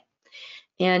way.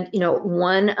 And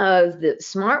one of the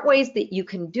smart ways that you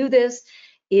can do this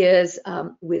is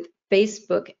with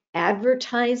Facebook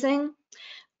advertising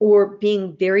or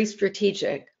being very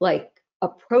strategic, like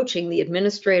approaching the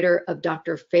administrator of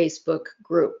Dr. Facebook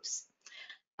groups.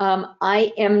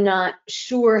 I am not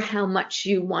sure how much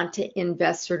you want to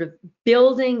invest sort of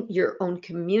building your own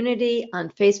community on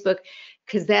Facebook,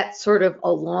 because that's sort of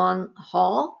a long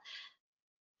haul.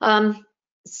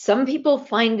 Some people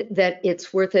find that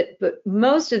it's worth it, but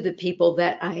most of the people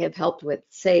that I have helped with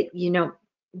say,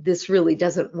 this really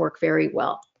doesn't work very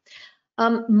well.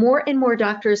 More and more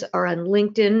doctors are on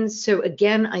LinkedIn. So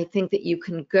again, I think that you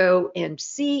can go and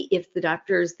see if the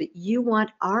doctors that you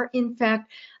want are in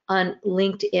fact on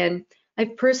LinkedIn.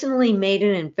 I've personally made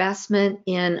an investment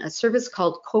in a service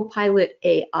called Copilot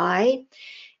AI.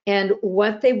 And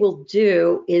what they will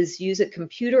do is use a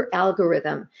computer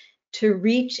algorithm to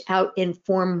reach out and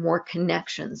form more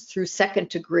connections through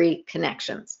second-degree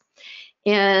connections.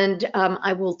 And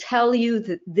I will tell you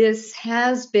that this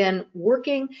has been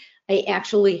working. I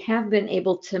actually have been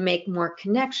able to make more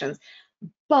connections.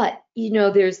 But,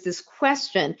 there's this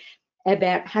question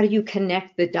about how do you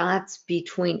connect the dots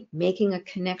between making a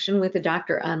connection with a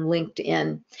doctor on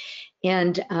LinkedIn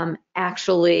and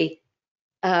actually,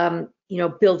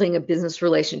 building a business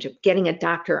relationship, getting a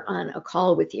doctor on a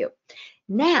call with you.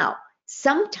 Now,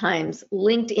 sometimes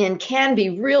LinkedIn can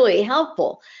be really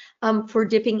helpful for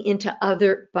dipping into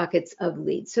other buckets of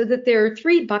leads, so that there are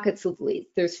 3 buckets of leads.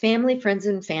 There's family, friends,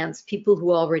 and fans, people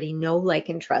who already know, like,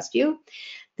 and trust you.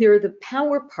 There are the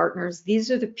power partners. These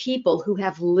are the people who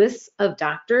have lists of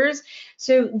doctors.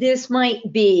 So this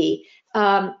might be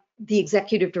the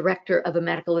executive director of a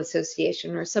medical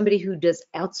association, or somebody who does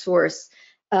outsource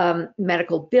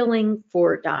medical billing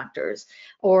for doctors,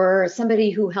 or somebody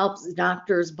who helps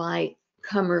doctors buy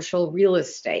commercial real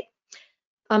estate.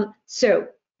 So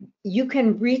you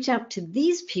can reach out to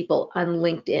these people on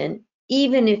LinkedIn,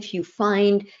 even if you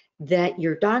find that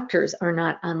your doctors are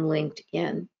not on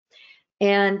LinkedIn,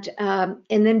 and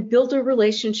then build a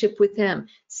relationship with them.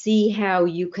 See how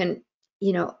you can,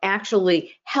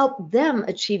 actually help them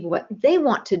achieve what they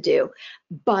want to do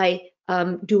by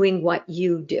doing what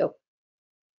you do.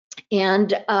 And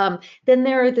then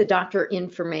there are the doctor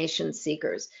information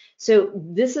seekers. So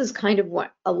this is kind of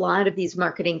what a lot of these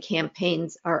marketing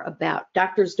campaigns are about.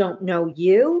 Doctors don't know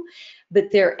you,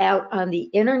 but they're out on the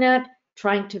internet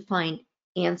trying to find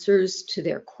answers to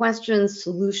their questions,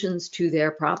 solutions to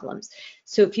their problems.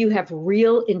 So if you have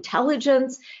real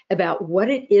intelligence about what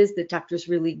it is that doctors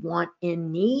really want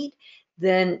and need,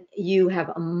 then you have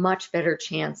a much better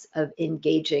chance of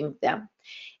engaging them.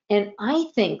 And I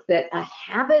think that a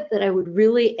habit that I would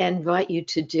really invite you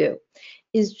to do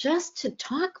is just to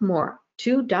talk more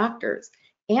to doctors.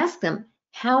 Ask them,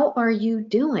 how are you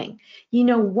doing?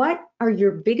 What are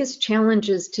your biggest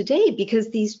challenges today? Because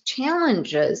these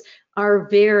challenges are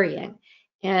varying.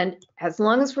 And as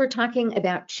long as we're talking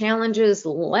about challenges,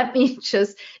 let me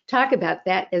just talk about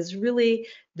that as really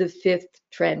the 5th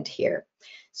trend here.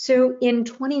 So in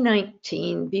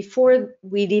 2019, before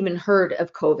we'd even heard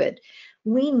of COVID,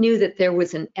 we knew that there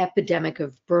was an epidemic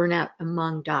of burnout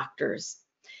among doctors.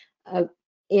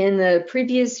 In the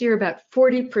previous year, about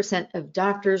 40% of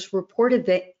doctors reported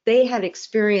that they had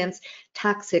experienced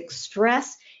toxic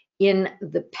stress in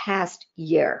the past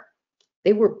year.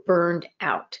 They were burned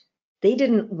out. They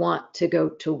didn't want to go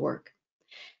to work.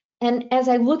 And as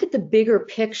I look at the bigger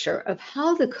picture of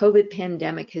how the COVID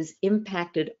pandemic has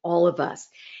impacted all of us,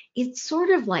 it's sort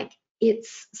of like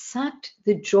it's sucked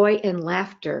the joy and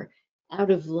laughter out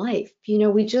of life.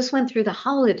 We just went through the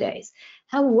holidays.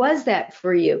 How was that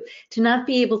for you to not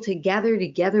be able to gather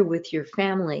together with your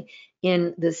family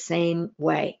in the same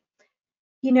way?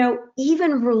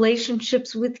 Even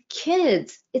relationships with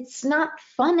kids, it's not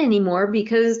fun anymore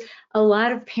because a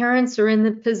lot of parents are in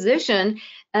the position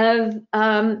of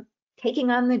taking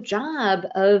on the job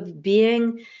of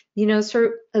being,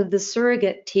 sort of the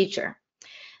surrogate teacher.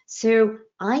 So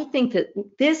I think that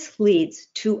this leads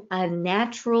to a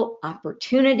natural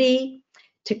opportunity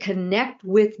to connect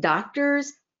with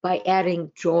doctors by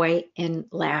adding joy and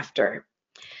laughter.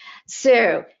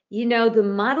 So, the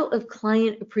model of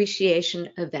client appreciation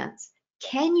events,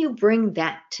 can you bring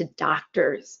that to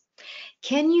doctors?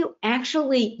 Can you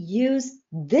actually use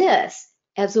this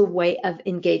as a way of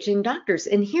engaging doctors?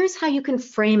 And here's how you can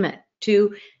frame it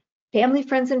to family,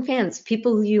 friends, and fans,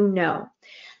 people you know.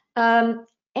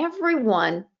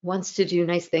 Everyone wants to do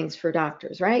nice things for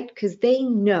doctors, right? Because they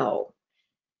know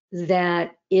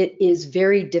that it is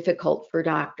very difficult for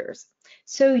doctors.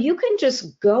 So you can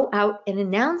just go out and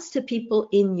announce to people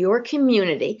in your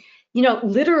community,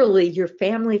 literally your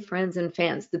family, friends, and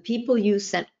fans, the people you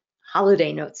sent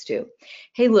holiday notes too.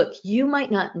 Hey, look, you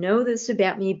might not know this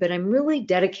about me, but I'm really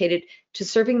dedicated to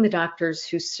serving the doctors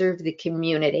who serve the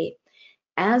community.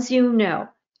 As you know,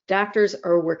 doctors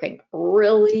are working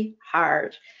really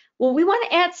hard. Well, we want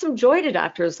to add some joy to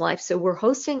doctors' life, so we're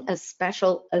hosting a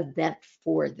special event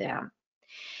for them.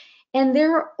 And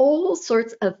there are all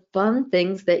sorts of fun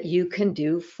things that you can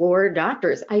do for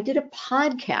doctors. I did a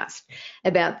podcast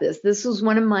about this. This was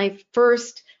one of my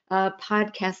first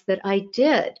podcasts that I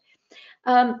did.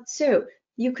 So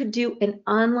you could do an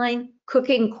online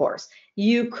cooking course.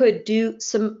 You could do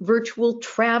some virtual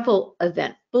travel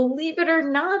event. Believe it or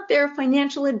not, there are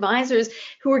financial advisors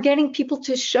who are getting people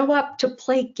to show up to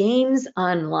play games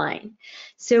online.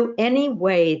 So any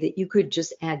way that you could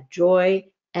just add joy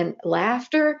and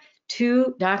laughter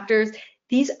to doctors,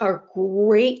 these are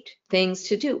great things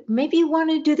to do. Maybe you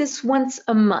want to do this once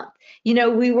a month. You know,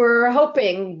 we were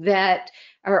hoping that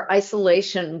our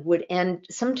isolation would end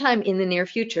sometime in the near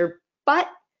future, but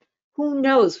who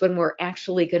knows when we're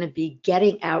actually going to be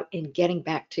getting out and getting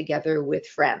back together with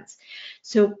friends.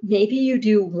 So maybe you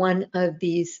do one of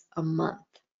these a month.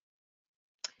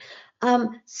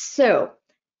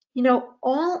 You know,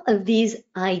 all of these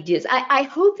ideas, I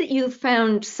hope that you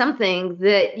found something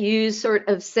that you sort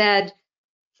of said,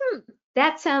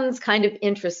 that sounds kind of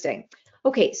interesting.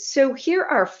 Okay, so here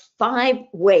are 5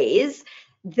 ways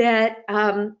that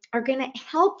are going to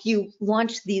help you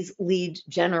launch these lead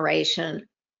generation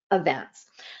events.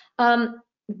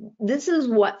 This is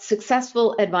what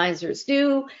successful advisors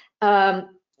do.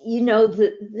 You know,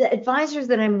 the advisors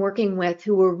that I'm working with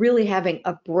who are really having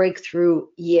a breakthrough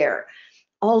year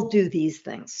all do these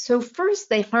things. So first,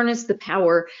 they harness the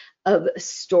power of a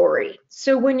story.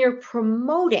 So when you're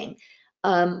promoting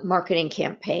a marketing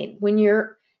campaign, when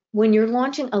you're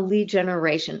launching a lead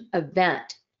generation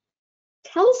event,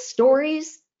 tell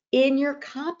stories in your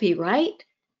copy, right?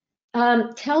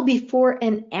 Tell before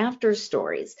and after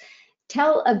stories.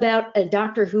 Tell about a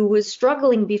doctor who was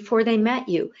struggling before they met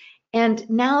you, and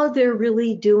now they're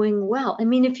really doing well. I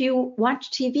mean, if you watch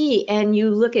TV and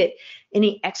you look at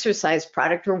any exercise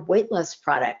product or weight loss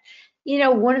product, you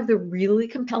know, one of the really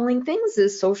compelling things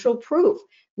is social proof,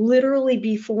 literally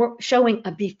before showing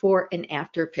a before and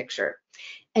after picture.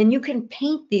 And you can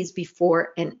paint these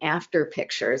before and after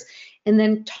pictures and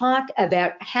then talk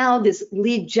about how this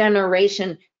lead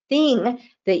generation thing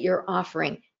that you're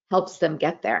offering helps them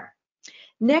get there.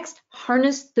 Next,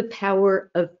 harness the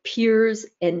power of peers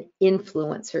and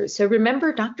influencers. So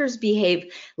remember, doctors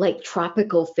behave like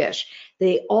tropical fish.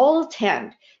 They all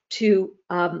tend to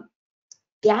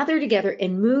gather together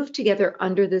and move together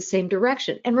under the same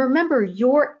direction. And remember,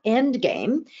 your end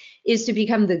game is to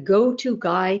become the go-to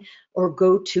guy or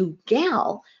go-to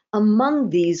gal among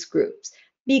these groups,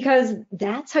 because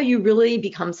that's how you really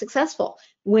become successful.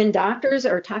 When doctors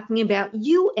are talking about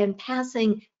you and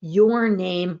passing your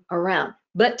name around.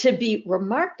 But to be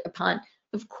remarked upon,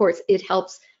 of course, it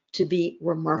helps to be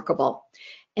remarkable.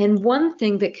 And one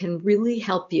thing that can really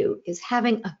help you is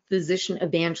having a physician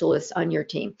evangelist on your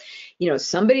team. You know,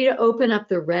 somebody to open up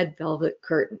the red velvet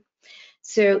curtain.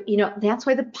 So, you know, that's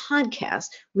why the podcast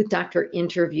with doctor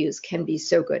interviews can be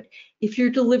so good. If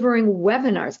you're delivering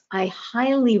webinars, I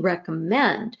highly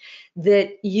recommend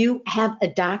that you have a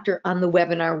doctor on the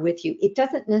webinar with you. It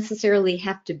doesn't necessarily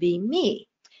have to be me.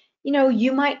 You know,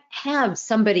 you might have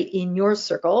somebody in your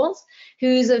circles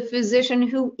who's a physician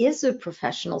who is a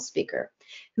professional speaker,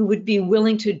 who would be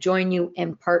willing to join you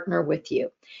and partner with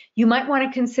you. You might want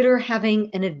to consider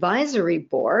having an advisory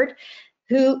board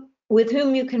with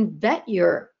whom you can vet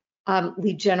your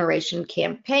lead generation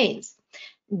campaigns.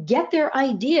 Get their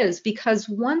ideas, because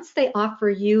once they offer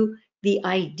you the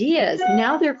ideas,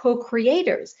 now they're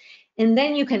co-creators. And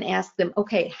then you can ask them,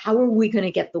 okay, how are we going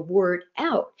to get the word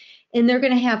out? And they're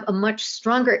going to have a much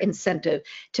stronger incentive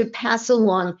to pass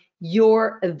along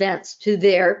your events to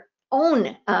their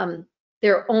own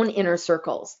inner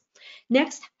circles.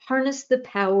 Next, harness the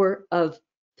power of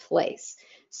place.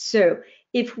 So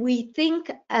if we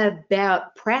think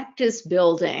about practice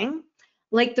building,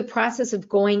 like the process of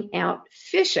going out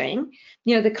fishing,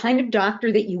 you know, the kind of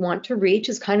doctor that you want to reach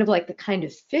is kind of like the kind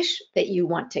of fish that you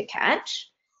want to catch.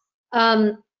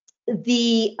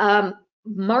 The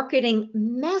marketing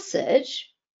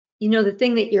message, you know, the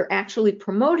thing that you're actually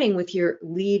promoting with your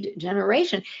lead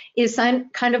generation is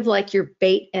kind of like your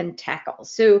bait and tackle.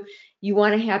 So you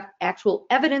want to have actual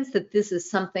evidence that this is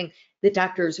something that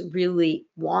doctors really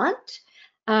want.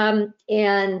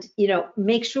 And, you know,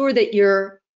 make sure that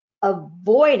you're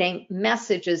avoiding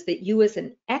messages that you as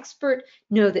an expert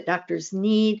know that doctors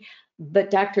need,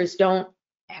 but doctors don't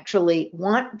actually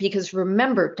want, because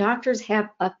remember, doctors have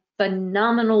a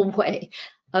phenomenal way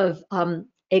of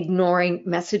ignoring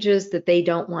messages that they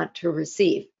don't want to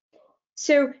receive.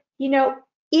 So,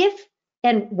 if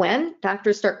and when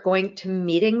doctors start going to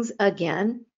meetings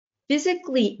again,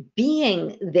 physically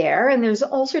being there, and there's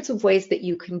all sorts of ways that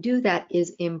you can do that,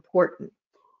 is important.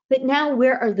 But now,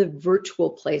 where are the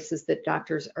virtual places that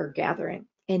doctors are gathering?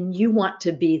 And you want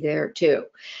to be there too.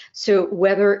 So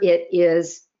whether it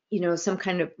is, some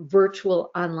kind of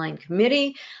virtual online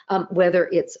committee, whether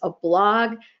it's a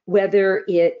blog, whether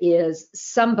it is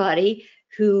somebody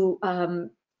who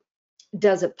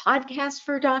does a podcast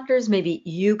for doctors, maybe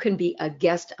you can be a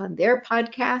guest on their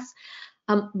podcast,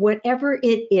 whatever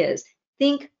it is,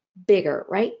 think bigger,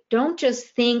 right? Don't just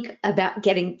think about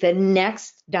getting the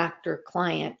next doctor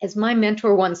client. As my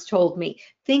mentor once told me,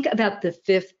 think about the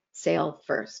 5th sale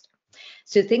first.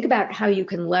 So think about how you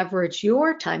can leverage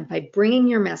your time by bringing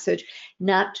your message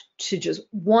not to just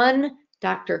one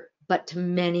doctor, but to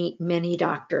many, many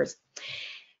doctors.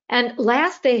 And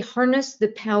last, they harness the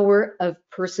power of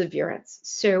perseverance.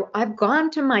 So I've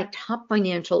gone to my top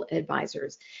financial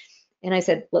advisors and I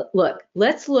said, look,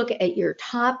 let's look at your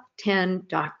top 10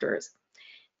 doctors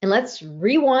and let's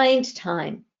rewind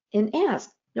time and ask,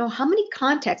 how many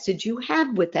contacts did you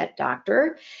have with that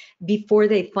doctor before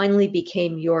they finally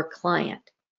became your client?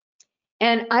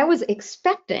 And I was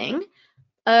expecting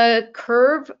a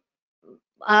curve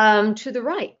to the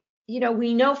right.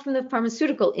 We know from the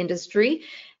pharmaceutical industry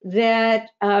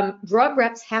that drug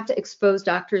reps have to expose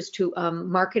doctors to a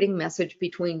marketing message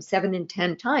between 7 and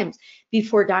 10 times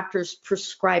before doctors'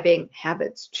 prescribing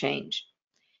habits change.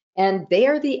 And they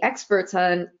are the experts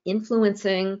on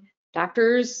influencing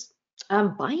doctors'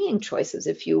 buying choices,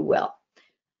 if you will.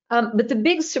 But the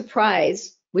big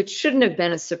surprise, which shouldn't have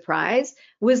been a surprise,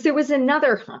 was there was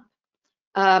another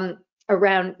hump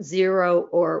around 0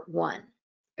 or 1.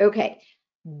 Okay,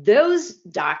 those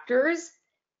doctors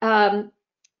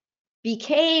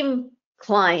became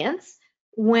clients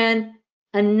when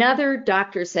another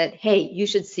doctor said, hey, you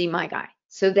should see my guy.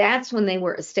 So that's when they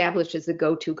were established as the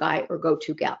go-to guy or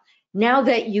go-to gal. Now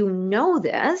that you know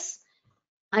this,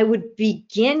 I would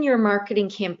begin your marketing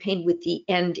campaign with the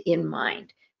end in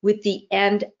mind, with the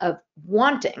end of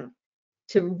wanting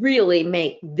to really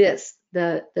make this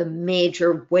the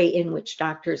major way in which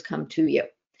doctors come to you.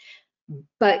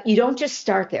 But you don't just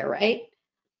start there, right?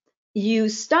 You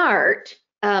start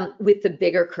with the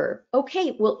bigger curve.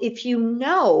 Okay, well, if you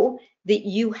know that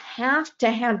you have to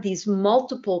have these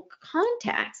multiple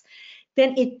contacts,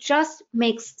 then it just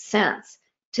makes sense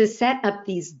to set up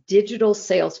these digital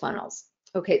sales funnels.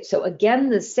 Okay, so again,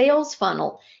 the sales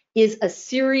funnel is a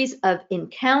series of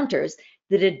encounters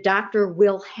that a doctor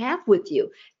will have with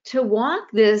you to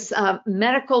walk this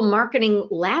medical marketing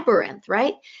labyrinth,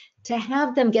 right? To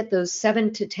have them get those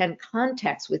 7 to 10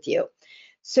 contacts with you.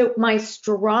 So my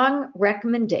strong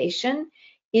recommendation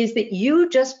is that you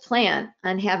just plan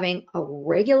on having a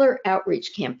regular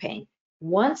outreach campaign.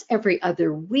 Once every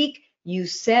other week, you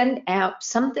send out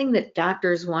something that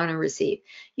doctors want to receive.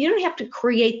 You don't have to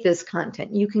create this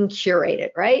content. You can curate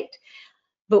it, right?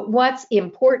 But what's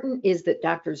important is that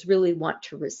doctors really want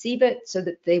to receive it so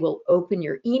that they will open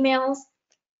your emails.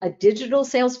 A digital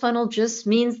sales funnel just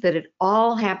means that it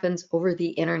all happens over the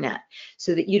internet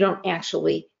so that you don't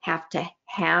actually have to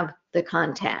have the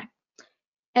contact.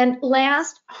 And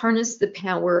last, harness the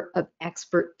power of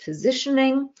expert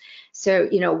positioning. So,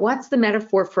 what's the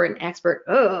metaphor for an expert?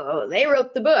 Oh, they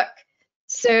wrote the book.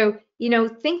 So,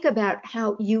 think about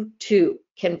how you too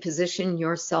can position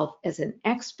yourself as an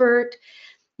expert.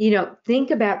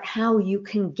 Think about how you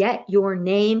can get your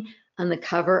name on the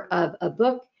cover of a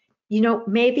book.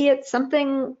 Maybe it's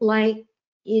something like,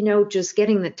 just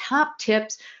getting the top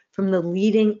tips from the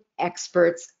leading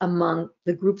experts among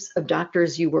the groups of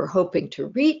doctors you were hoping to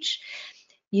reach.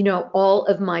 All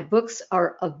of my books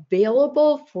are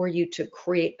available for you to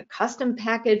create a custom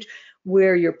package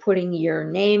where you're putting your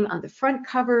name on the front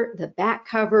cover, the back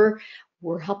cover.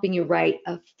 We're helping you write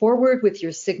a foreword with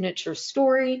your signature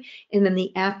story, and then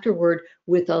the afterword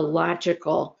with a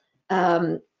logical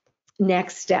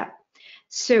next step.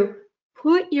 So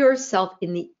put yourself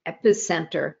in the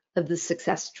epicenter of the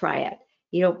success triad.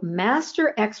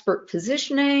 Master expert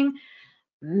positioning,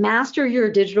 master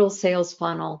your digital sales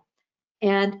funnel,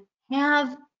 and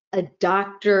have a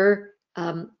doctor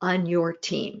on your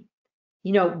team,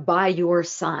 by your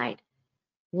side.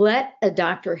 Let a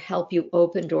doctor help you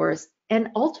open doors. And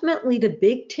ultimately, the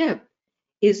big tip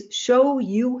is show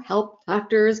you help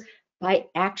doctors by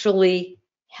actually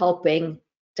helping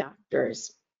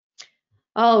doctors.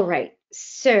 All right,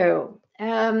 so,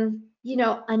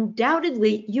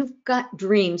 undoubtedly, you've got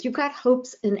dreams, you've got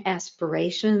hopes and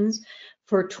aspirations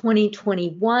for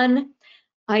 2021.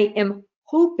 I am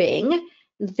hoping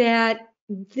that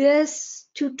this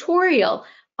tutorial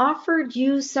offered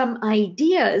you some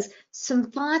ideas,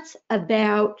 some thoughts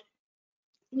about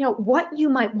what you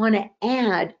might want to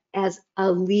add as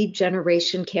a lead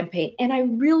generation campaign. And I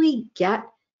really get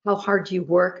how hard you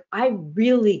work. I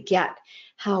really get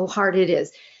how hard it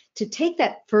is to take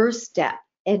that first step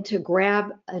and to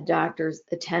grab a doctor's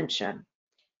attention.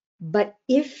 But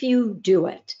if you do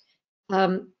it,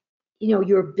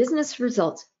 your business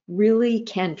results really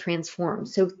can transform.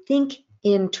 So think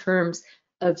in terms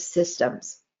of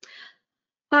systems.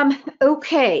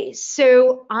 Okay,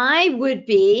 so I would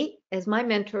be, as my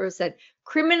mentor said,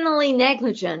 criminally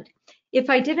negligent if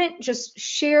I didn't just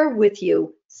share with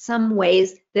you some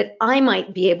ways that I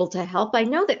might be able to help. I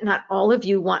know that not all of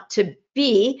you want to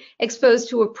be exposed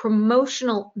to a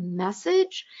promotional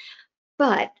message,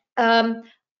 but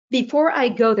before I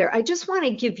go there, I just want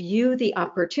to give you the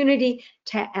opportunity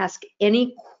to ask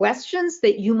any questions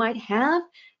that you might have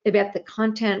about the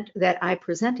content that I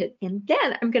presented. And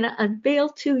then I'm going to unveil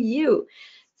to you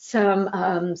some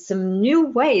new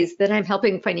ways that I'm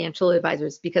helping financial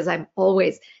advisors, because I'm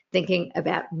always thinking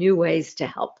about new ways to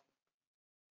help.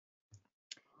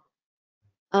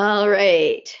 All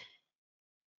right.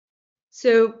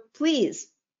 So please,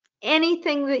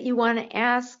 anything that you want to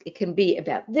ask, it can be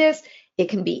about this, it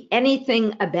can be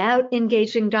anything about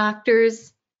engaging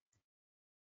doctors.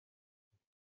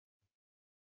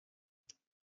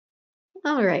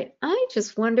 All right, I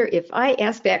just wonder if I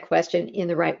asked that question in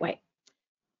the right way.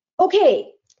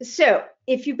 Okay, so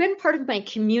if you've been part of my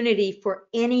community for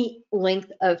any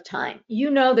length of time, you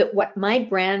know that what my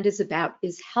brand is about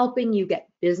is helping you get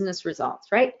business results,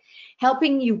 right?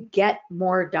 Helping you get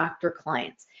more doctor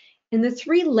clients. And the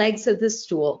three legs of the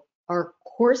stool are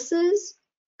courses,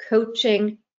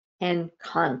 coaching, and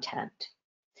content.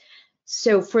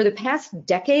 So for the past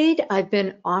decade, I've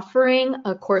been offering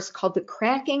a course called the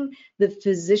Cracking the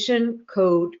Physician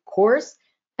Code course.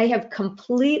 I have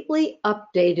completely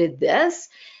updated this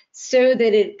so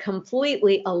that it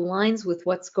completely aligns with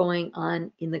what's going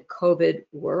on in the COVID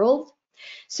world.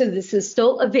 So this is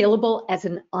still available as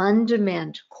an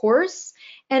on-demand course.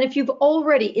 And if you've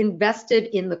already invested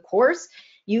in the course,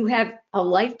 you have a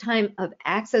lifetime of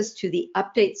access to the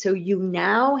update. So you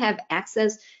now have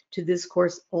access to this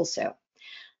course also.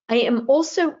 I am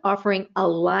also offering a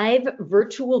live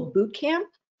virtual bootcamp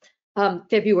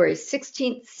February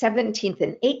 16th, 17th,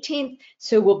 and 18th.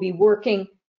 So we'll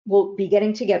be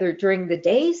getting together during the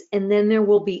days, and then there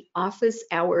will be office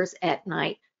hours at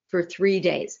night for 3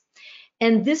 days.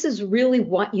 And this is really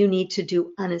what you need to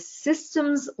do on a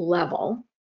systems level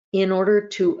in order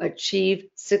to achieve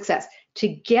success, to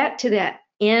get to that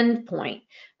end point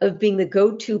of being the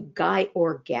go-to guy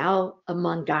or gal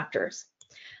among doctors.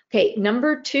 Okay,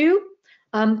 number 2,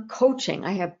 coaching.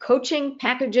 I have coaching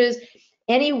packages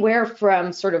anywhere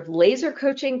from sort of laser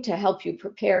coaching to help you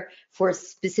prepare for a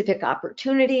specific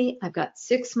opportunity. I've got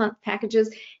 6-month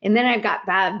packages, and then I've got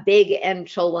that big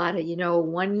enchilada,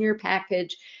 1-year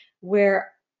package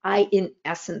where I, in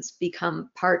essence, become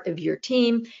part of your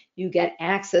team. You get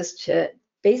access to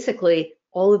basically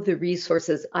all of the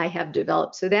resources I have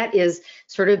developed. So that is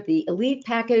sort of the elite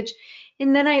package.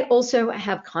 And then I also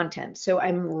have content. So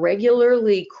I'm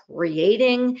regularly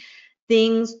creating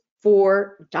things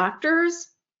for doctors.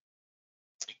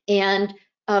 And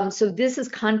so this is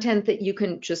content that you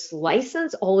can just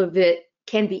license. All of it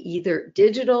can be either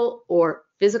digital or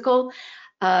physical.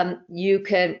 You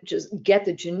can just get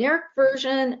the generic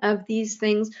version of these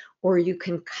things, or you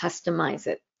can customize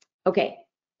it. Okay,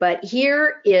 but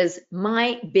here is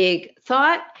my big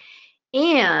thought,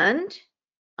 and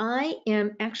I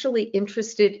am actually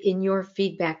interested in your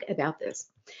feedback about this.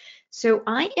 So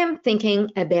I am thinking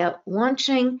about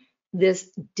launching this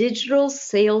digital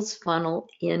sales funnel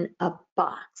in a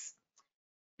box,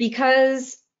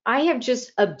 because I have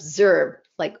just observed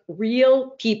like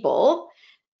real people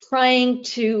trying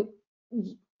to,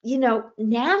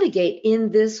 navigate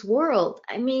in this world.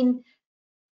 I mean,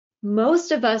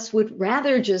 most of us would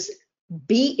rather just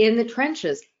be in the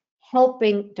trenches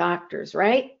helping doctors,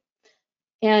 right?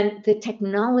 And the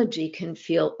technology can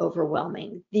feel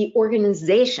overwhelming. The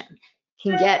organization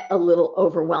can get a little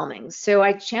overwhelming. So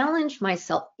I challenged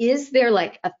myself, is there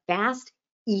like a fast,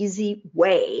 easy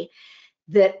way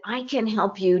that I can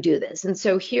help you do this? And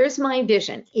so here's my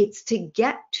vision. It's to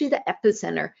get to the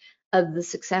epicenter of the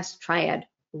success triad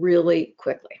really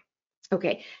quickly.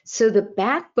 Okay, so the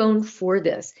backbone for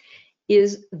this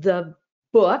is the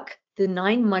book, The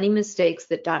 9 Money Mistakes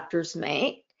That Doctors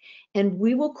Make. And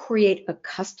we will create a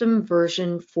custom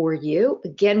version for you,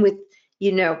 again, with,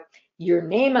 your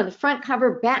name on the front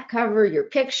cover, back cover, your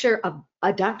picture,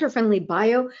 a doctor-friendly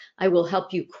bio. I will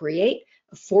help you create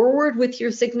a forward with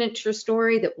your signature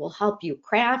story that will help you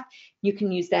craft. You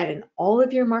can use that in all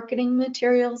of your marketing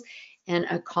materials, and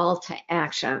a call to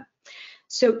action.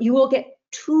 So you will get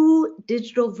 2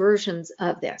 digital versions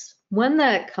of this. One,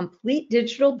 the complete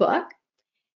digital book,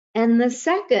 and the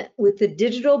second with the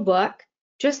digital book,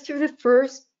 just through the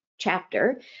first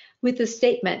chapter, with the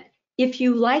statement, if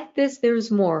you like this, there's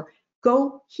more.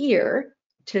 Go here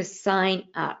to sign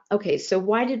up. Okay, so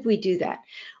why did we do that?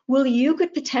 Well, you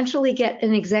could potentially get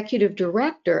an executive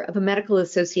director of a medical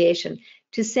association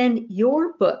to send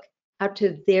your book out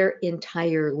to their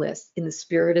entire list in the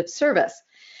spirit of service.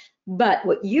 But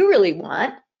what you really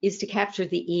want is to capture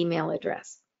the email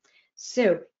address.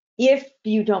 So if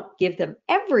you don't give them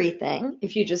everything,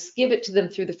 if you just give it to them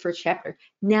through the first chapter,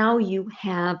 now you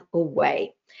have a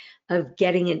way of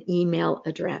getting an email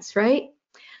address, right?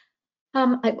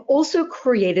 I've also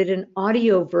created an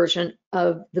audio version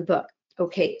of the book.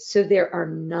 Okay, so there are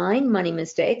 9 money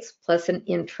mistakes plus an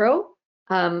intro,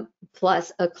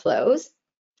 plus a close.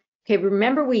 Okay,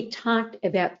 remember we talked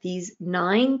about these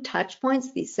 9 touch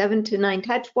points, these 7 to 9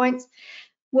 touch points?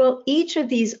 Well, each of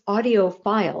these audio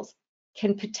files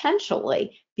can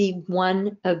potentially be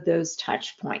one of those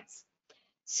touch points.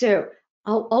 So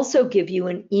I'll also give you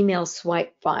an email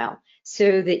swipe file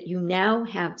so that you now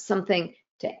have something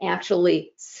to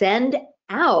actually send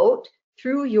out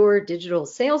through your digital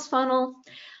sales funnel.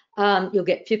 You'll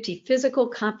get 50 physical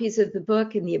copies of the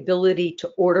book and the ability to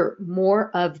order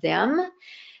more of them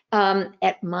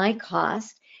at my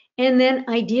cost. And then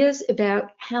ideas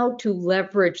about how to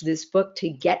leverage this book to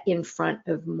get in front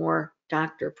of more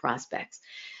doctor prospects.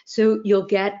 So you'll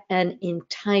get an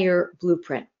entire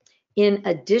blueprint. In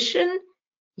addition,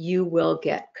 you will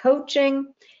get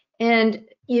coaching. And,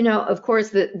 you know, of course,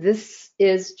 this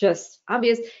is just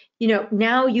obvious. You know,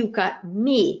 now you've got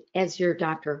me as your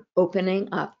doctor opening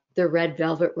up the red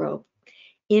velvet rope.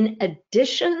 In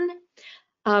addition,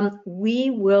 we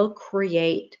will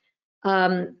create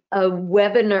a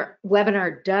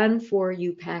webinar done for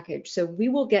you package. So we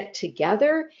will get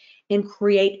together and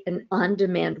create an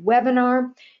on-demand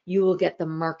webinar. You will get the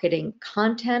marketing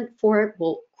content for it.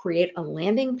 We'll create a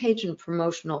landing page and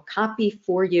promotional copy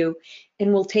for you,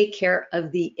 and we'll take care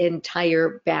of the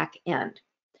entire back end.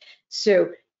 So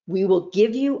we will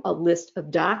give you a list of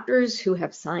doctors who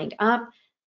have signed up.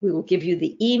 We will give you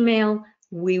the email.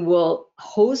 We will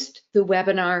host the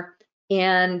webinar,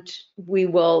 and we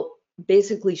will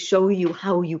basically show you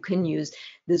how you can use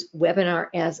this webinar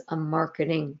as a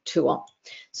marketing tool.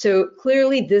 So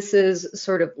clearly this is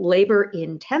sort of labor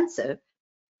intensive.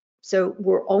 So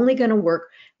we're only going to work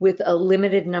with a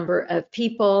limited number of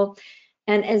people.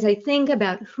 And as I think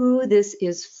about who this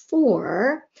is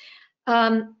for,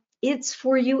 it's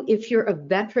for you if you're a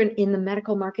veteran in the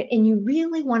medical market and you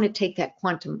really want to take that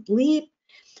quantum leap,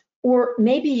 or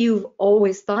maybe you've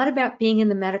always thought about being in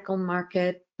the medical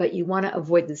market, but you want to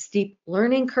avoid the steep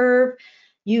learning curve.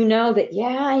 You know that,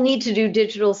 yeah, I need to do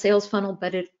digital sales funnel,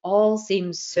 but it all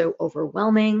seems so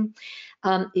overwhelming.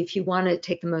 If you want to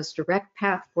take the most direct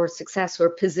path for success or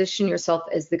position yourself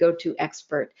as the go-to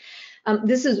expert.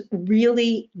 This is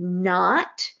really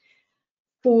not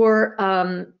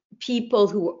for people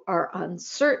who are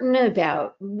uncertain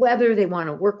about whether they want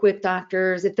to work with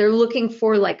doctors. If they're looking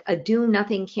for like a do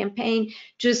nothing campaign,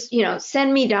 just, you know,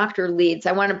 send me doctor leads.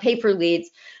 I want to pay for leads.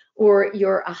 Or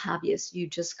you're a hobbyist, you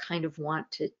just kind of want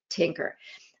to tinker.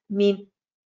 I mean,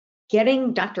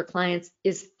 getting doctor clients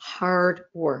is hard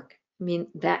work. I mean,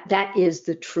 that is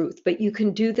the truth, but you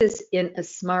can do this in a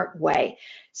smart way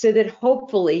so that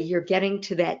hopefully you're getting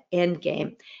to that end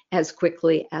game as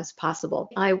quickly as possible.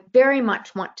 I very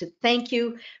much want to thank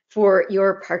you for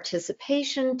your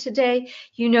participation today.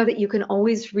 You know that you can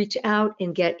always reach out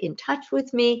and get in touch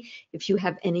with me if you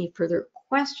have any further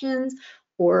questions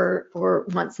or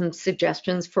want some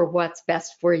suggestions for what's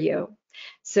best for you.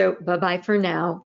 So bye-bye for now.